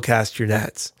to go cast your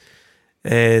nets.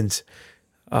 And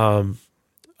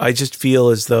I just feel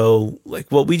as though,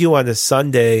 like, what we do on a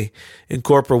Sunday in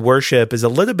corporate worship is a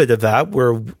little bit of that.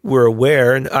 We're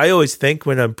aware. And I always think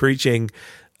when I'm preaching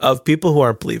of people who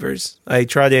aren't believers, I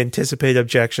try to anticipate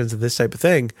objections and this type of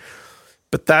thing.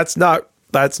 But that's not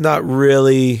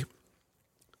really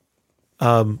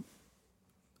the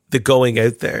going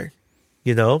out there,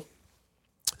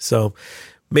 So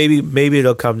maybe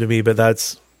it'll come to me, but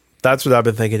that's what I've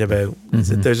been thinking about. Is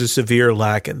that there's a severe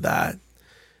lack in that,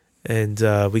 and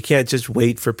we can't just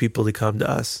wait for people to come to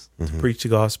us to preach the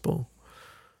gospel.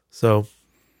 So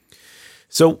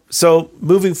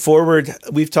moving forward,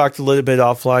 we've talked a little bit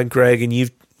offline, Greg, and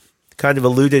you've kind of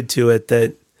alluded to it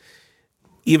that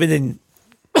even in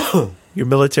your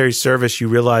military service, you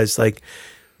realize, like,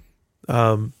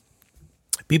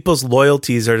 people's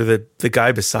loyalties are to the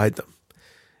guy beside them.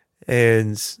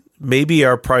 And maybe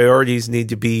our priorities need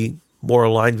to be more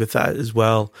aligned with that as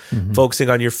well. Focusing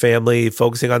on your family,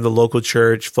 focusing on the local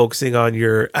church, focusing on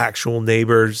your actual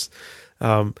neighbors.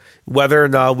 Whether or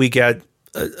not we get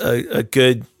a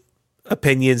good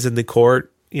opinions in the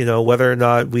court, whether or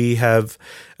not we have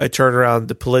a turnaround at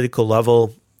the political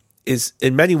level is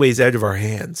in many ways out of our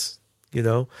hands,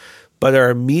 but our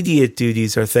immediate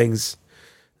duties are things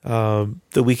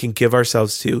that we can give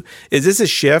ourselves to. Is this a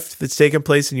shift that's taken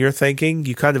place in your thinking?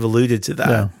 You kind of alluded to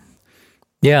that.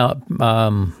 Yeah.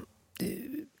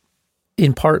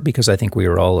 In part because I think we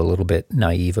were all a little bit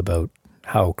naive about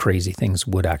how crazy things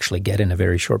would actually get in a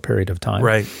very short period of time.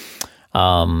 Right.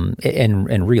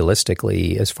 And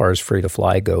realistically, as far as free to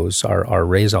fly goes, our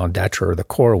raison d'etre, or the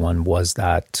core one, was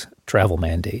that travel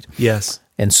mandate. Yes.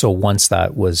 And so once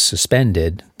that was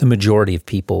suspended, the majority of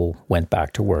people went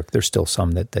back to work. There's still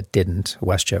some that didn't.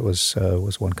 WestJet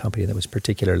was one company that was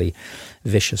particularly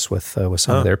vicious with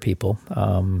some of their people,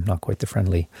 not quite the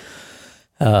friendly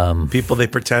people they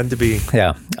pretend to be.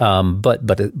 Yeah.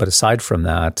 But aside from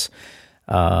that,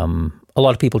 a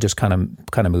lot of people just kind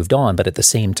of moved on. But at the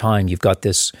same time, you've got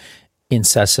this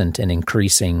incessant and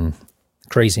increasing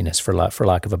craziness, for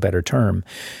lack of a better term.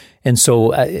 And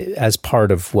so as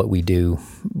part of what we do,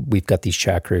 we've got these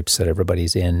chat groups that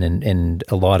everybody's in, and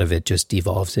a lot of it just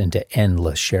devolves into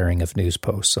endless sharing of news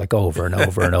posts, like over and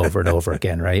over and over and over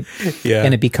again, right? Yeah.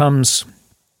 And it becomes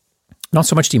not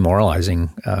so much demoralizing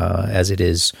as it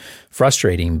is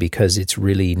frustrating, because it's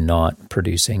really not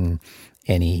producing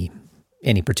any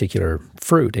particular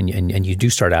fruit. And you do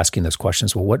start asking those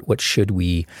questions. Well, what should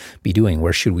we be doing?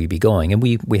 Where should we be going? And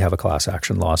we have a class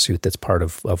action lawsuit that's part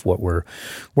of what we're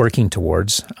working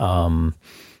towards.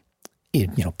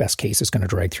 Best case is going to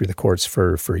drag through the courts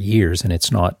for years, and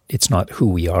it's not who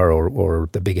we are or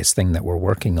the biggest thing that we're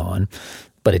working on.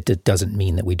 But it doesn't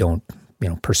mean that we don't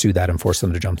pursue that and force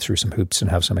them to jump through some hoops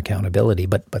and have some accountability.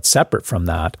 But separate from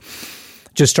that,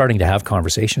 just starting to have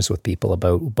conversations with people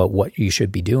about what you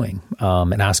should be doing,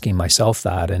 and asking myself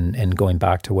that, and going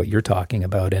back to what you're talking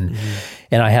about. And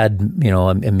I had,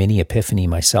 a mini epiphany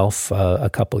myself a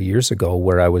couple years ago,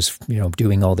 where I was,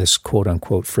 doing all this quote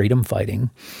unquote freedom fighting,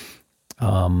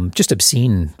 just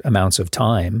obscene amounts of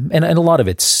time. And a lot of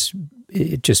it's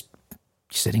just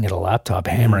sitting at a laptop,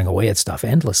 hammering away at stuff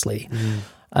endlessly.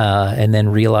 And then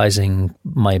realizing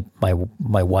my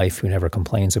wife, who never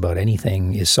complains about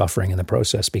anything, is suffering in the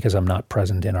process because I'm not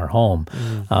present in our home.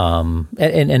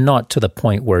 And not to the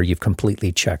point where you've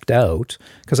completely checked out,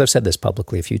 because I've said this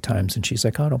publicly a few times, and she's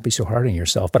like, "Oh, don't be so hard on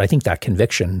yourself." But I think that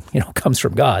conviction, comes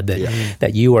from God,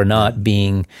 that you are not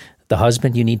being the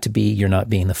husband you need to be, you're not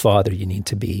being the father you need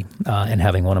to be. And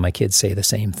having one of my kids say the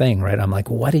same thing, right? I'm like,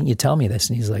 "Well, why didn't you tell me this?"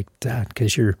 And he's like, "Dad,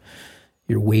 because you're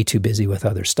way too busy with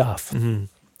other stuff."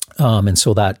 And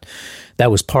so that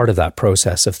was part of that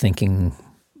process of thinking,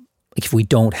 if we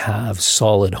don't have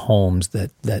solid homes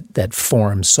that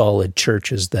form solid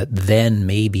churches that then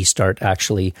maybe start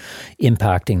actually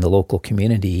impacting the local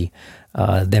community,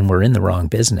 then we're in the wrong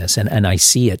business. And I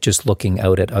see it just looking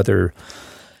out at other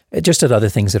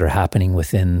things that are happening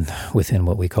within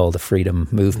what we call the freedom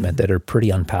movement that are pretty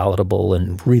unpalatable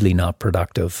and really not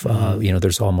productive.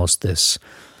 There's almost this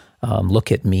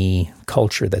look at me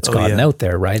culture that's gotten out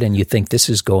there, right? And you think this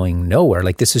is going nowhere.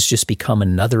 Like, this has just become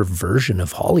another version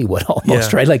of Hollywood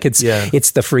almost, right? Like it's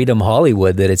the freedom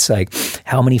Hollywood, that it's like,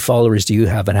 how many followers do you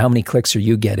have and how many clicks are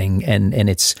you getting? And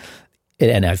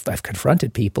I've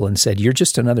confronted people and said, you're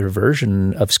just another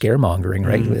version of scaremongering,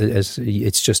 right?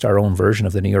 It's just our own version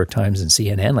of the New York Times and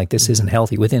CNN. Like, this isn't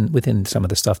healthy within some of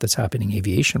the stuff that's happening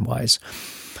aviation wise.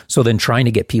 So then trying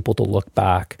to get people to look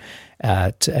back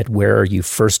at where are you,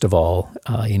 first of all,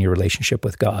 in your relationship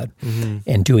with God,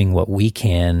 and doing what we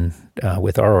can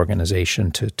with our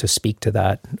organization to speak to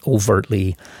that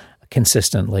overtly,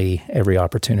 consistently, every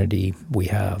opportunity we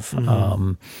have.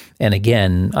 And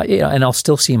again, and I'll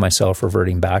still see myself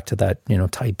reverting back to that,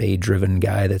 type A driven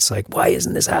guy that's like, why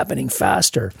isn't this happening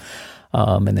faster?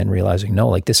 And then realizing, no,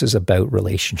 like, this is about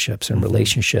relationships, and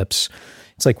relationships.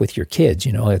 It's like with your kids,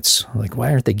 it's like,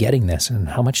 why aren't they getting this? And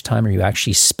how much time are you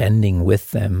actually spending with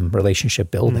them?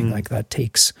 Relationship building, like that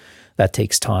takes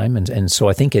time. And so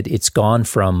I think it's gone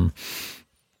from,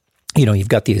 you've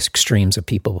got these extremes of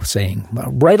people saying,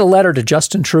 write a letter to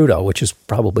Justin Trudeau, which is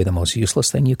probably the most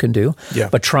useless thing you can do. Yeah.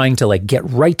 But trying to get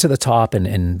right to the top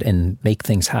and make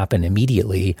things happen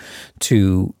immediately,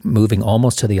 to moving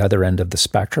almost to the other end of the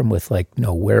spectrum with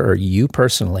no, where are you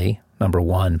personally, number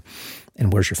one,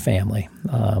 and where's your family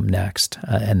next,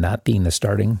 and that being the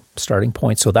starting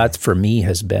point. So that for me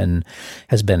has been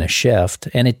a shift,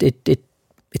 and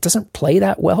it doesn't play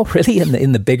that well really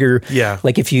in the bigger,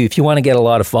 like if you want to get a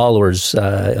lot of followers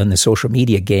in the social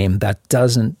media game, that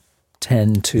doesn't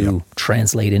tend to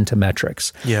translate into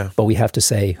metrics. But we have to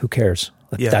say, who cares?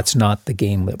 That's not the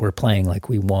game that we're playing. Like,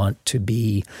 we want to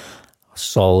be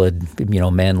solid,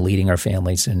 men leading our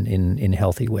families in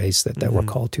healthy ways that we're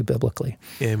called to biblically.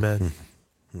 Amen.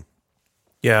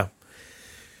 Yeah.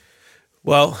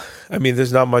 Well, I mean,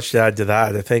 there's not much to add to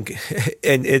that, I think.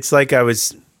 And it's like I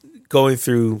was going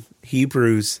through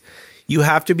Hebrews. You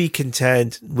have to be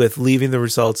content with leaving the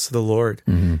results to the Lord.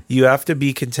 Mm-hmm. You have to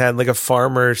be content, like a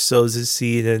farmer sows his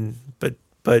seed,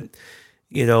 but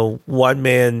one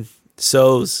man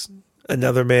sows,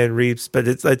 another man reaps. But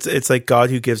it's like God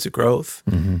who gives the growth.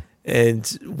 Mm-hmm.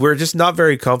 And we're just not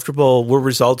very comfortable. We're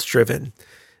results driven,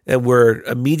 and we're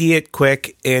immediate,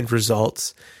 quick, and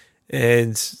results.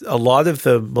 And a lot of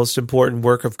the most important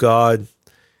work of God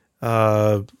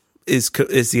is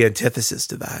the antithesis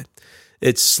to that.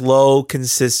 It's slow,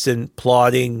 consistent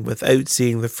plodding without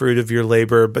seeing the fruit of your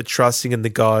labor, but trusting in the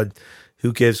God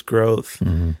who gives growth.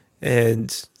 Mm-hmm.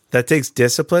 And that takes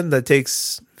discipline, that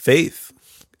takes faith.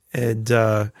 And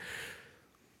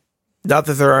not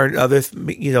that there aren't other,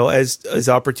 as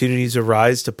opportunities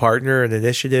arise to partner and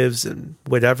initiatives and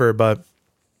whatever, but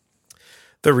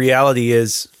the reality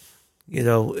is,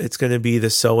 it's going to be the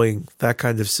sowing, that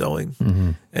kind of sowing.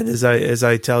 Mm-hmm. And as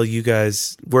I tell you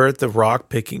guys, we're at the rock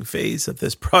picking phase of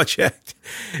this project.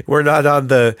 We're not on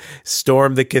the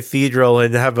storm the cathedral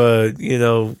and have a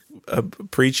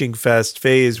preaching fest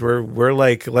phase. We're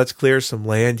like, let's clear some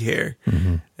land here.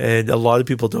 Mm-hmm. And a lot of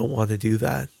people don't want to do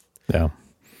that. Yeah.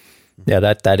 Yeah,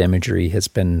 that imagery has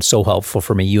been so helpful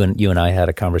for me. You and I had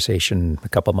a conversation a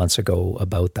couple of months ago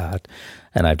about that,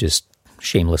 and I've just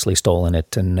shamelessly stolen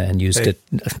it and used it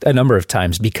a number of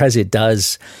times because it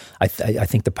does. I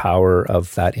think the power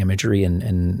of that imagery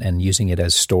and using it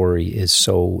as story is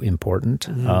so important,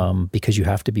 because you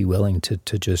have to be willing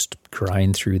to just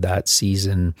grind through that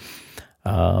season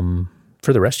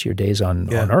for the rest of your days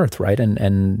on earth, right?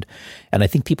 And I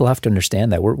think people have to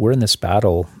understand that we're in this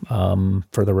battle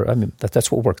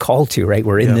that's what we're called to, right?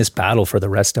 We're in this battle for the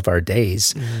rest of our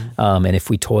days, and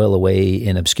if we toil away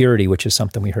in obscurity, which is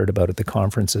something we heard about at the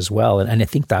conference as well, and I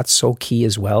think that's so key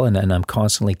as well. And I'm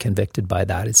constantly convicted by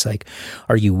that. It's like,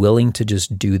 are you willing to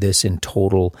just do this in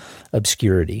total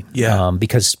obscurity? Yeah,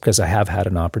 because I have had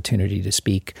an opportunity to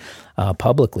speak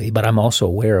publicly, but I'm also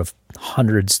aware of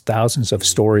hundreds, thousands of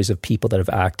stories of people that have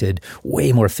acted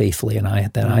way more faithfully than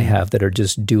I have, that are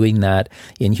just doing that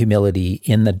in humility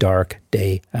in the dark,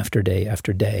 day after day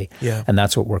after day. Yeah. And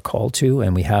that's what we're called to.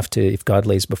 And we have to, if God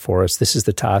lays before us, this is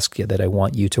the task that I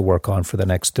want you to work on for the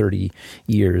next 30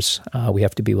 years. We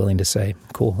have to be willing to say,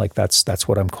 cool, like that's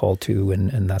what I'm called to,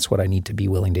 and that's what I need to be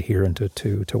willing to hear and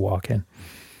to walk in.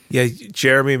 Yeah,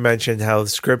 Jeremy mentioned how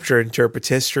Scripture interprets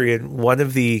history, and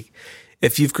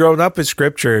if you've grown up with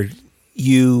Scripture,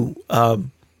 you have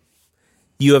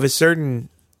a certain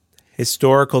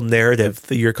historical narrative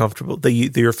that you're comfortable, that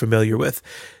you're familiar with.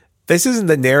 This isn't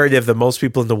the narrative that most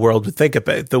people in the world would think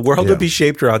about. The world would be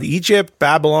shaped around Egypt,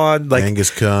 Babylon, like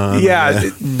Genghis Khan.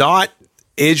 Not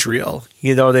Israel,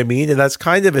 you know what I mean? And that's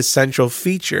kind of a central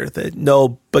feature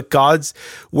but God's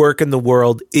work in the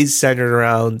world is centered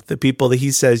around the people that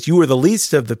he says, you are the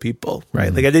least of the people, right?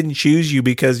 Mm-hmm. Like, I didn't choose you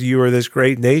because you were this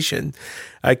great nation.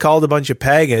 I called a bunch of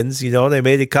pagans, and I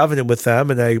made a covenant with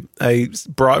them, and I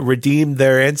redeemed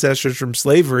their ancestors from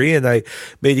slavery, and I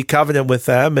made a covenant with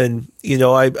them. And,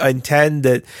 I intend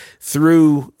that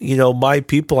through, my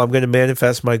people, I'm going to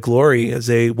manifest my glory as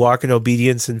they walk in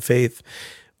obedience and faith.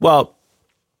 Well,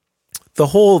 the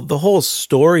whole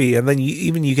story, and then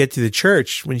you get to the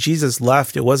church. When Jesus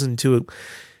left, it wasn't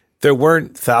there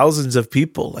weren't thousands of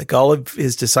people. Like, all of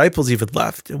his disciples even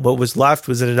left, and what was left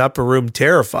was in an upper room,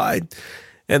 terrified.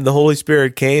 And the Holy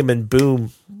Spirit came, and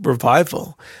boom,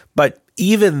 revival. But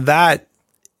even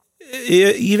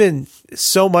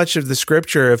so much of the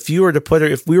Scripture, if we were to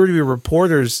be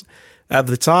reporters of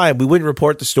the time, we wouldn't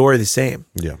report the story the same.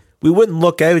 Yeah, we wouldn't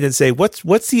look out and say, what's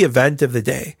the event of the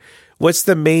day? What's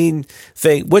the main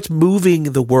thing? What's moving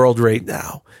the world right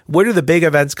now? What are the big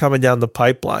events coming down the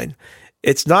pipeline?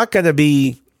 It's not going to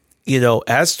be,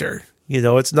 Esther.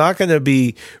 It's not going to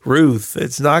be Ruth.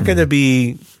 It's not going to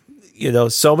be,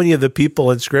 so many of the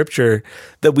people in Scripture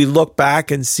that we look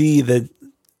back and see that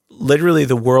literally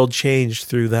the world changed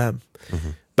through them. Mm-hmm.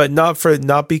 But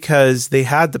not because they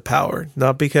had the power,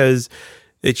 not because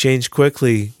it changed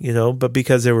quickly, but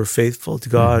because they were faithful to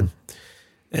God. Mm-hmm.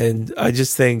 And I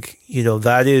just think,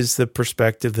 that is the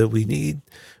perspective that we need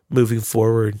moving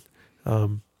forward.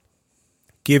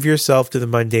 Give yourself to the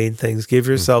mundane things. Give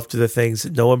yourself to the things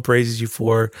that no one praises you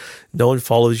for, no one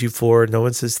follows you for, no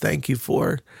one says thank you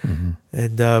for. Mm-hmm.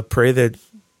 And pray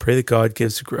that God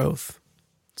gives growth.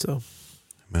 So,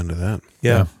 amen to that.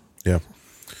 Yeah.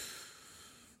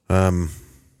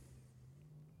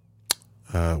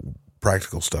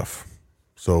 Practical stuff.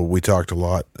 So we talked a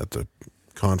lot at the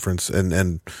conference,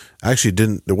 and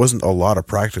actually there wasn't a lot of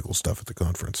practical stuff at the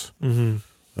conference. Mm-hmm.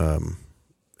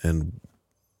 And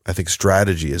I think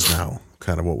strategy is now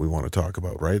kind of what we want to talk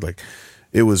about, right? Like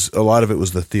a lot of it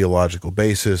was the theological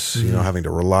basis, having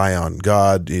to rely on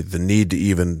God, the need to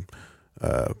even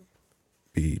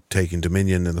be taking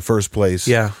dominion in the first place.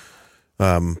 Yeah.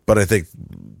 But I think,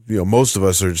 most of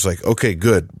us are just like, okay,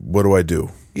 good. What do I do?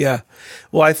 Yeah.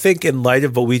 Well, I think in light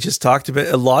of what we just talked about,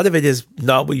 a lot of it is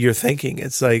not what you're thinking.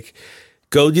 It's like,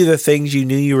 go do the things you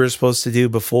knew you were supposed to do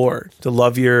before, to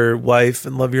love your wife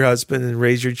and love your husband and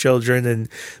raise your children and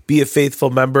be a faithful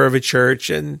member of a church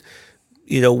and,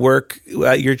 work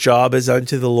at your job as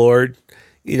unto the Lord.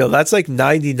 That's like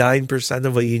 99%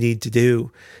 of what you need to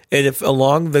do. And if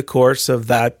along the course of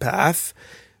that path,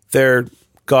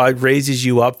 God raises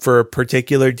you up for a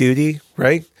particular duty,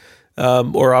 right?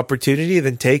 Or opportunity,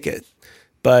 then take it.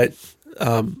 But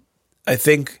I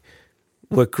think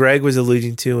what Greg was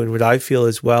alluding to and what I feel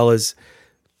as well is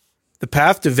the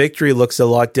path to victory looks a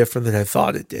lot different than I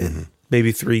thought it did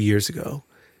maybe 3 years ago.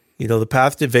 The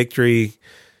path to victory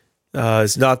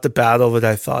is not the battle that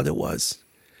I thought it was.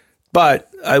 But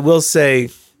I will say,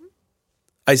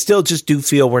 I still just do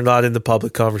feel we're not in the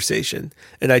public conversation,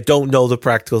 and I don't know the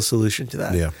practical solution to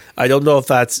that. Yeah. I don't know if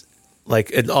that's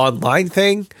like an online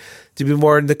thing to be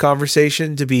more in the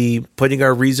conversation, to be putting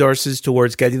our resources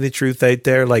towards getting the truth out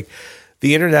there. Like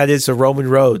the internet is the Roman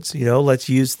roads, let's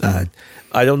use that.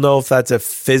 I don't know if that's a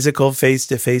physical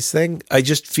face-to-face thing. I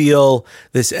just feel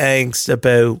this angst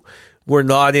about we're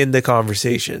not in the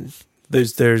conversation.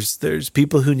 There's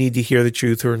people who need to hear the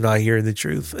truth who are not hearing the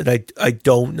truth. And I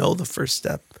don't know the first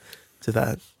step to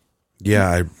that.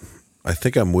 Yeah, I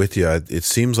think I'm with you. It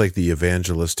seems like the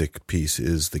evangelistic piece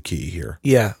is the key here.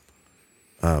 Yeah.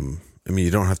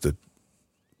 You don't have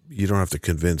to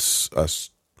convince us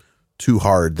too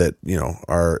hard that,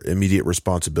 our immediate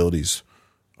responsibilities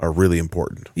are really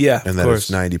important. Yeah. And that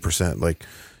it's 90%. Like,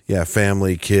 yeah,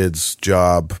 family, kids,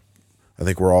 job. I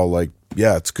think we're all like,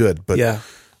 yeah, it's good. But yeah.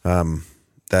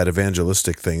 That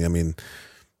evangelistic thing,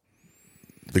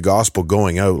 the gospel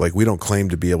going out, like we don't claim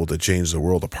to be able to change the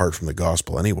world apart from the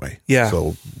gospel anyway. Yeah.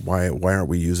 So why aren't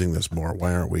we using this more?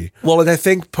 Why aren't we? Well, and I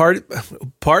think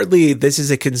partly this is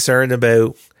a concern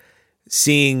about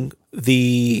seeing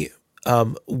the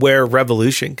where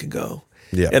revolution can go.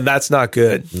 Yeah. And that's not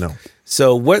good. No.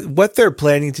 So what they're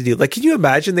planning to do, like, can you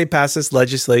imagine they pass this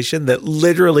legislation that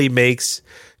literally makes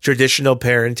traditional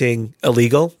parenting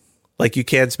illegal? Like you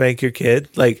can't spank your kid.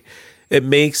 Like it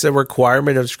makes a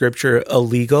requirement of scripture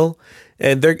illegal.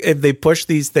 And if they push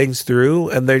these things through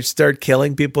and they start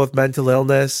killing people with mental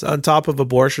illness on top of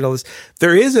abortion, all this,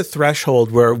 there is a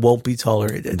threshold where it won't be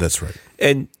tolerated. That's right.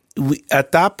 And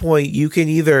at that point, you can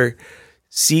either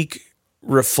seek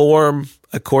reform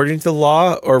according to the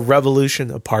law or revolution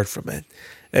apart from it.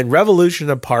 And revolution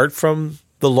apart from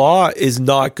the law is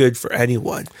not good for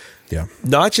anyone. Yeah.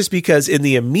 Not just because in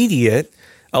the immediate,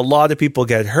 a lot of people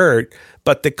get hurt,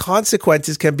 but the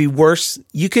consequences can be worse.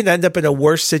 You can end up in a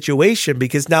worse situation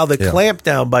because now the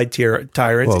clampdown by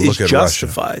tyrants is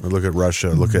justified. Look at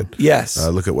Russia. Look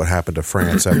at what happened to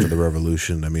France after the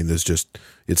revolution.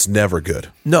 It's never good.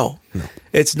 No,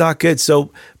 it's not good.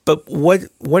 So, but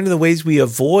one of the ways we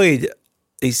avoid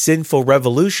a sinful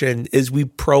revolution is we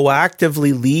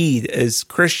proactively lead as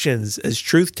Christians, as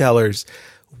truth tellers.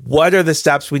 What are the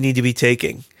steps we need to be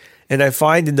taking? And I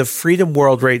find in the freedom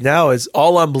world right now is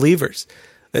all unbelievers.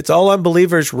 It's all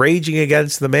unbelievers raging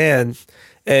against the man.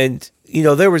 And,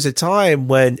 there was a time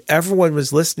when everyone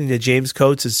was listening to James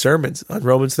Coates' sermons on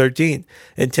Romans 13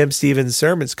 and Tim Stevens'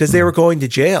 sermons because they were going to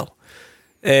jail.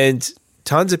 And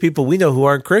tons of people we know who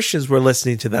aren't Christians were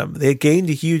listening to them. They gained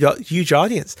a huge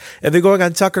audience. And they're going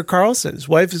on Tucker Carlson. His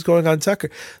wife is going on Tucker.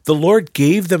 The Lord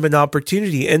gave them an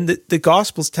opportunity. And the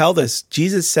Gospels tell this.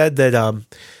 Jesus said that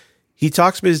he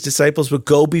talks about his disciples would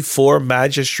go before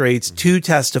magistrates to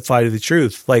testify to the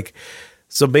truth. Like,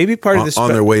 so maybe part of this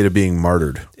on their way to being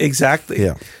martyred. Exactly.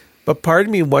 Yeah. But part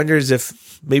of me wonders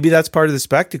if maybe that's part of the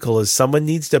spectacle is someone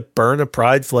needs to burn a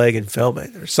pride flag and film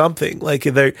it or something. Like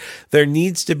there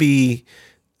needs to be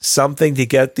something to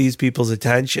get these people's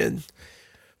attention.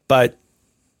 But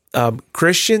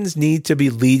Christians need to be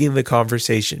leading the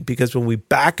conversation because when we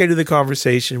back into the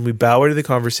conversation, we bow into the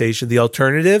conversation, the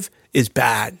alternative is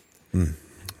bad.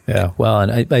 Yeah, well,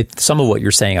 and I, some of what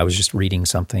you're saying, I was just reading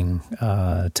something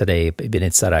today, and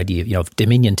it's that idea of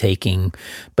dominion taking,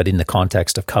 but in the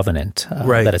context of covenant,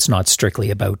 right. That it's not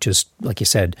strictly about just, like you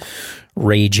said,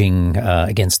 raging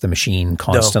against the machine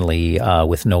constantly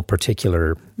with no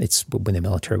particular, it's in the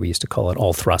military, we used to call it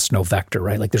all thrust, no vector,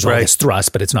 right? Like there's all this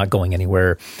thrust, but it's not going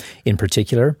anywhere in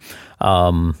particular.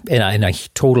 And I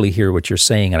totally hear what you're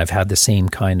saying, and I've had the same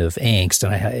kind of angst,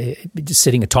 and I just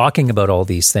sitting and talking about all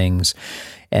these things.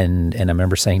 And I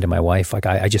remember saying to my wife, like,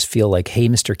 I just feel like, hey,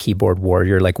 Mr. Keyboard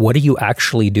Warrior, like, what are you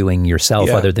actually doing yourself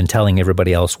other than telling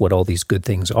everybody else what all these good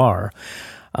things are?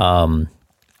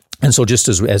 And so, just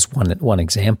as one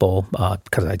example,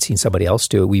 because I'd seen somebody else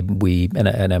do it,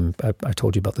 I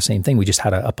told you about the same thing. We just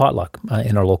had a potluck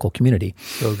in our local community.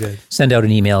 So good. Send out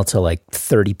an email to like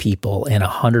 30 people, and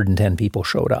 110 people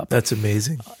showed up. That's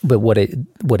amazing. But what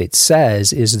it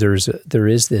says is there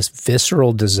is this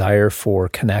visceral desire for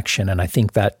connection, and I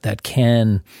think that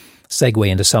can segue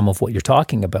into some of what you're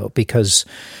talking about, because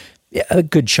a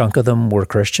good chunk of them were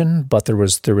Christian, but there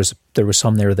was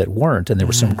some there that weren't, and there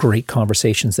were some great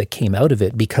conversations that came out of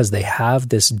it because they have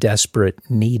this desperate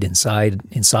need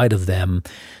inside of them,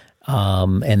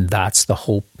 and that's the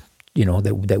hope,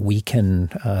 that we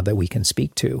can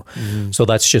speak to. So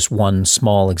that's just one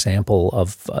small example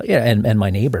of and my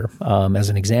neighbor as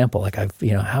an example. Like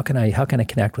how can I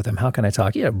connect with him? How can I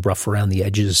talk? Rough around the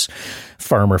edges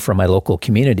farmer from my local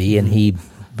community, and he.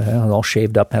 All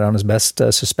shaved up, had on his best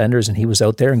suspenders, and he was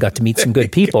out there and got to meet some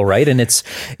good people, right? And it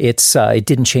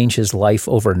didn't change his life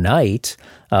overnight,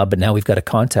 but now we've got a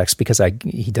context because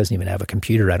he doesn't even have a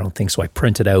computer, I don't think. So I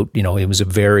printed out, it was a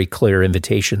very clear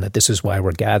invitation that this is why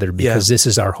we're gathered, because this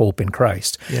is our hope in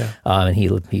Christ. Yeah. And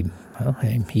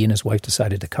he and his wife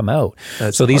decided to come out.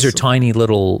 That's so these awesome. Are tiny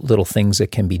little things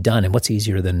that can be done. And what's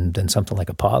easier than something like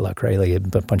a potluck, right? Like a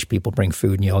bunch of people bring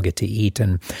food and you all get to eat.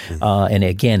 And and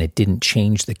again, it didn't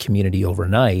change the community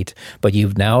overnight, but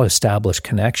you've now established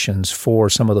connections for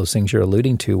some of those things you're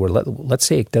alluding to, where let's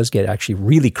say it does get actually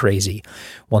really crazy.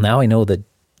 Well, now I know that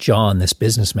John, this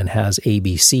businessman, has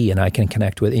ABC, and I can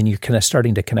connect with, and you're kind of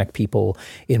starting to connect people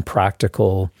in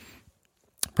practical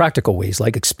ways,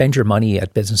 like expend your money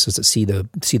at businesses that see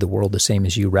the world the same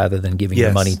as you, rather than giving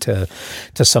your money to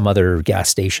some other gas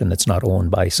station that's not owned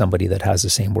by somebody that has the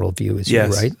same worldview as you,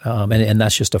 right? And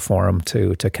that's just a forum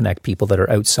to connect people that are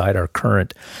outside our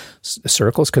current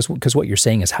circles, because what you're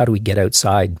saying is, how do we get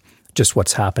outside just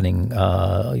what's happening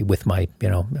with my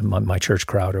my church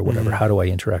crowd or whatever? How do I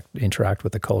interact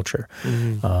with the culture?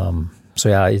 So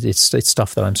yeah, it's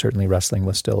stuff that I'm certainly wrestling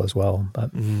with still as well, but.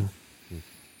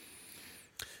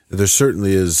 There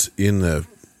certainly is in the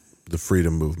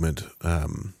freedom movement. I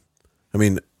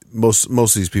mean, most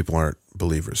of these people aren't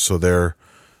believers, so they're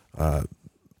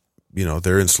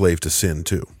enslaved to sin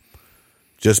too.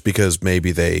 Just because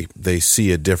maybe they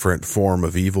see a different form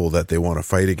of evil that they want to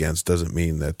fight against doesn't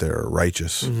mean that they're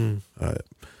righteous. And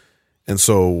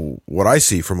so what I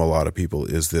see from a lot of people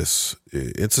is this.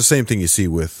 It's the same thing you see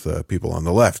with people on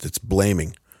the left. It's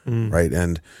blaming, right?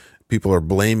 And people are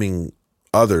blaming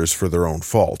others for their own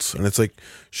faults. And it's like,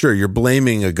 sure, you're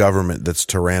blaming a government that's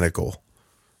tyrannical,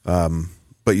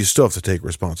 but you still have to take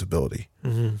responsibility.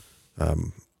 And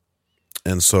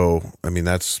so, I mean,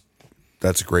 that's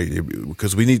great,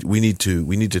 because we need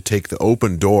to take the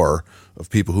open door of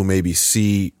people who maybe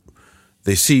see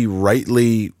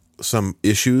rightly some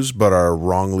issues, but are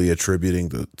wrongly attributing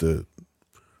the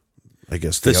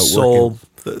soul.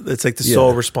 It's like the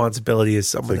sole responsibility is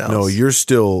someone else. No, you're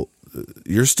still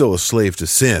a slave to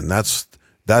sin.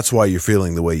 That's why you're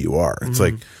feeling the way you are. It's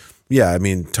like, I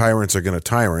mean, tyrants are going to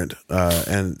tyrant,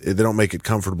 and they don't make it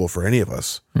comfortable for any of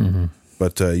us.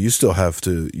 But you still have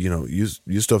to,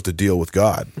 you still have to deal with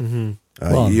God.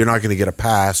 You're not going to get a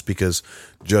pass because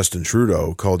Justin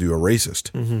Trudeau called you a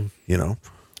racist.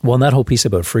 Well, and that whole piece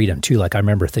about freedom too. Like, I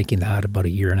remember thinking that about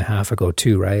 1.5 years ago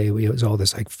too. Right? It was all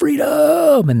this like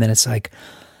freedom, and then it's like,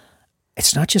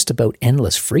 it's not just about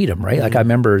endless freedom, right? Like, I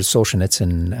remember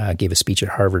Solzhenitsyn gave a speech at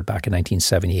Harvard back in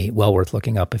 1978, well worth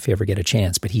looking up if you ever get a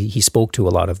chance. But he spoke to a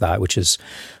lot of that, which is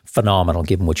phenomenal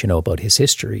given what you know about his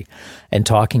history, and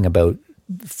talking about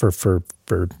for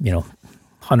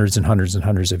hundreds and hundreds and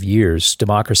hundreds of years,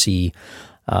 democracy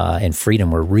and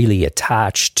freedom were really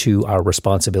attached to our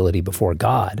responsibility before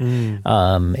God,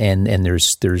 and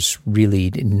there's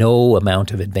really no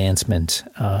amount of advancement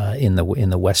in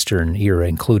the Western era,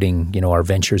 including our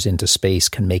ventures into space,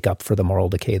 can make up for the moral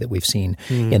decay that we've seen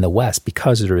in the West,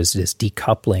 because there is this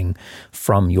decoupling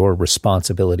from your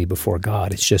responsibility before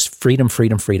God. It's just freedom,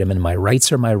 freedom, freedom, and my rights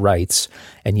are my rights,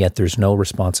 and yet there's no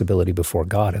responsibility before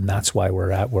God, and that's why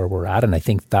we're at where we're at. And I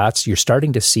think you're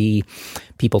starting to see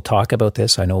people talk about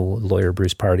this. I know lawyer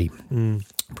Bruce Pardy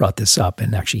brought this up,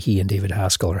 and actually he and David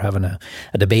Haskell are having a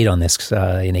debate on this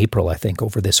in April, I think,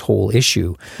 over this whole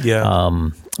issue.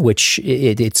 Which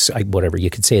it's whatever you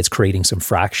could say, it's creating some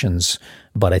fractions,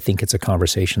 but I think it's a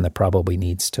conversation that probably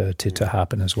needs to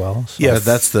happen as well. So. Yeah,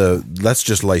 that's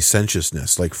just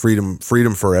licentiousness. Like freedom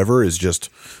forever is just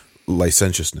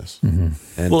licentiousness, and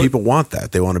people want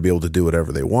that. They want to be able to do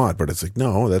whatever they want, but it's like,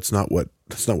 no, that's not what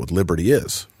liberty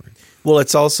is. Well,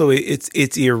 it's also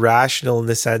it's irrational in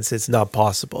the sense it's not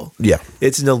possible. Yeah,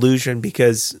 it's an illusion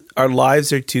because our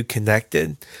lives are too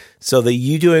connected, so that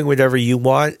you doing whatever you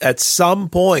want at some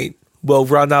point will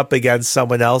run up against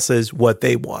someone else's what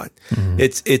they want.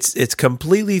 It's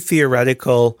completely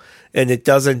theoretical, and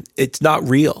it's not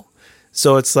real.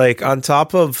 So it's like, on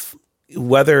top of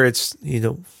whether it's,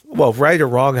 right or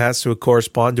wrong has to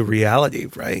correspond to reality,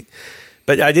 right?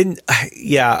 But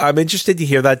I'm interested to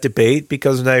hear that debate,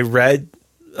 because when I read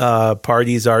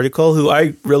Party's article, who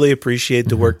I really appreciate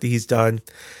the work that he's done,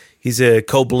 he's a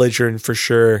co-belligerent for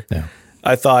sure. Yeah.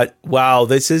 I thought, wow,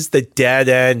 this is the dead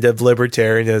end of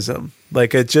libertarianism.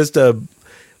 Like, it's just a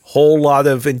whole lot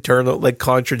of internal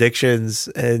contradictions,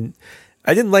 and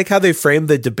I didn't like how they framed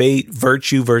the debate,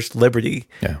 virtue versus liberty.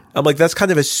 Yeah. I'm like, that's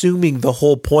kind of assuming the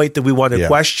whole point that we want to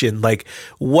question. Like,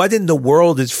 what in the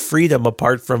world is freedom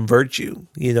apart from virtue?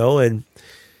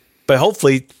 But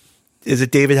hopefully, is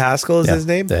it David Haskell is his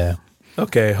name? Yeah.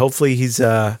 Okay. Hopefully he's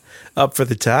up for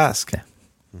the task. Yeah.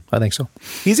 I think so.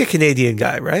 He's a Canadian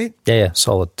guy, right? Yeah.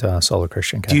 Solid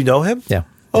Christian guy. Do you know him? Yeah.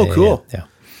 Oh, cool. Yeah.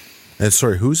 And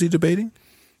sorry, who's he debating?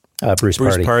 Bruce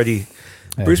Party.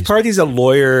 Yeah, Bruce Party's a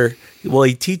lawyer. Well,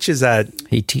 he teaches at...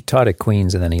 He taught at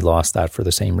Queen's, and then he lost that for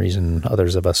the same reason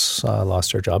others of us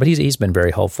lost our job. But he's been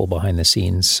very helpful behind the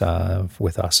scenes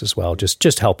with us as well,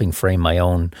 just helping frame my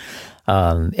own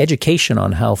education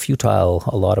on how futile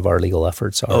a lot of our legal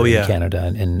efforts are in Canada,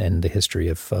 and the history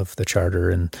of the Charter,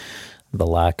 and the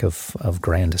lack of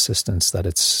grand assistance that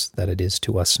it is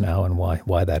to us now, and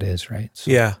why that is, right? So.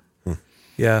 Yeah.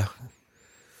 Yeah.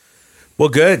 Well,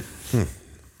 good.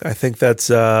 I think that's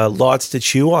lots to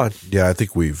chew on. Yeah, I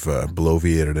think we've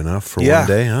bloviated enough for one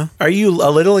day, huh? Are you a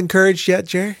little encouraged yet,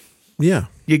 Jerry? Yeah.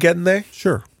 You getting there?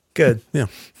 Sure. Good. Yeah.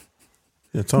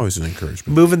 It's always an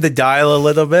encouragement. Moving the dial a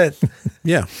little bit.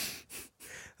 Yeah.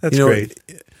 That's great.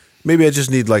 Maybe I just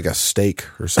need like a steak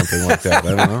or something like that.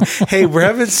 I don't know. Hey, we're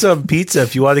having some pizza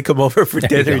if you want to come over for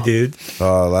dinner, dude.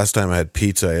 Last time I had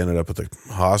pizza, I ended up at the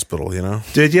hospital,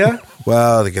 Did you?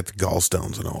 Well, they get the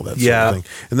gallstones and all that sort of thing.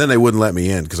 And then they wouldn't let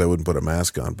me in because I wouldn't put a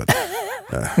mask on. But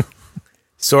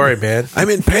sorry, man. I'm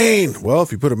in pain. Well,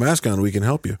 if you put a mask on, we can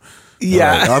help you.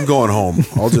 Yeah. I'm going home.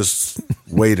 I'll just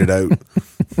wait it out.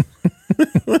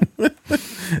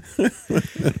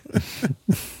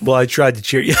 Well, I tried to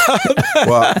cheer you up.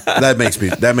 Well, that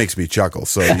makes me chuckle.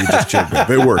 So you just cheered me up.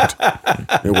 It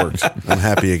worked. I'm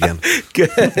happy again.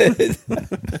 Good.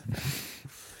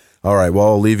 All right. Well,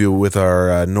 I'll leave you with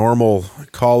our normal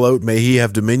call out. May he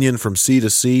have dominion from sea to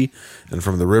sea and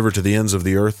from the river to the ends of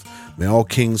the earth. May all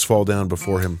kings fall down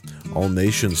before him. All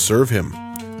nations serve him.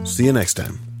 See you next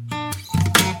time.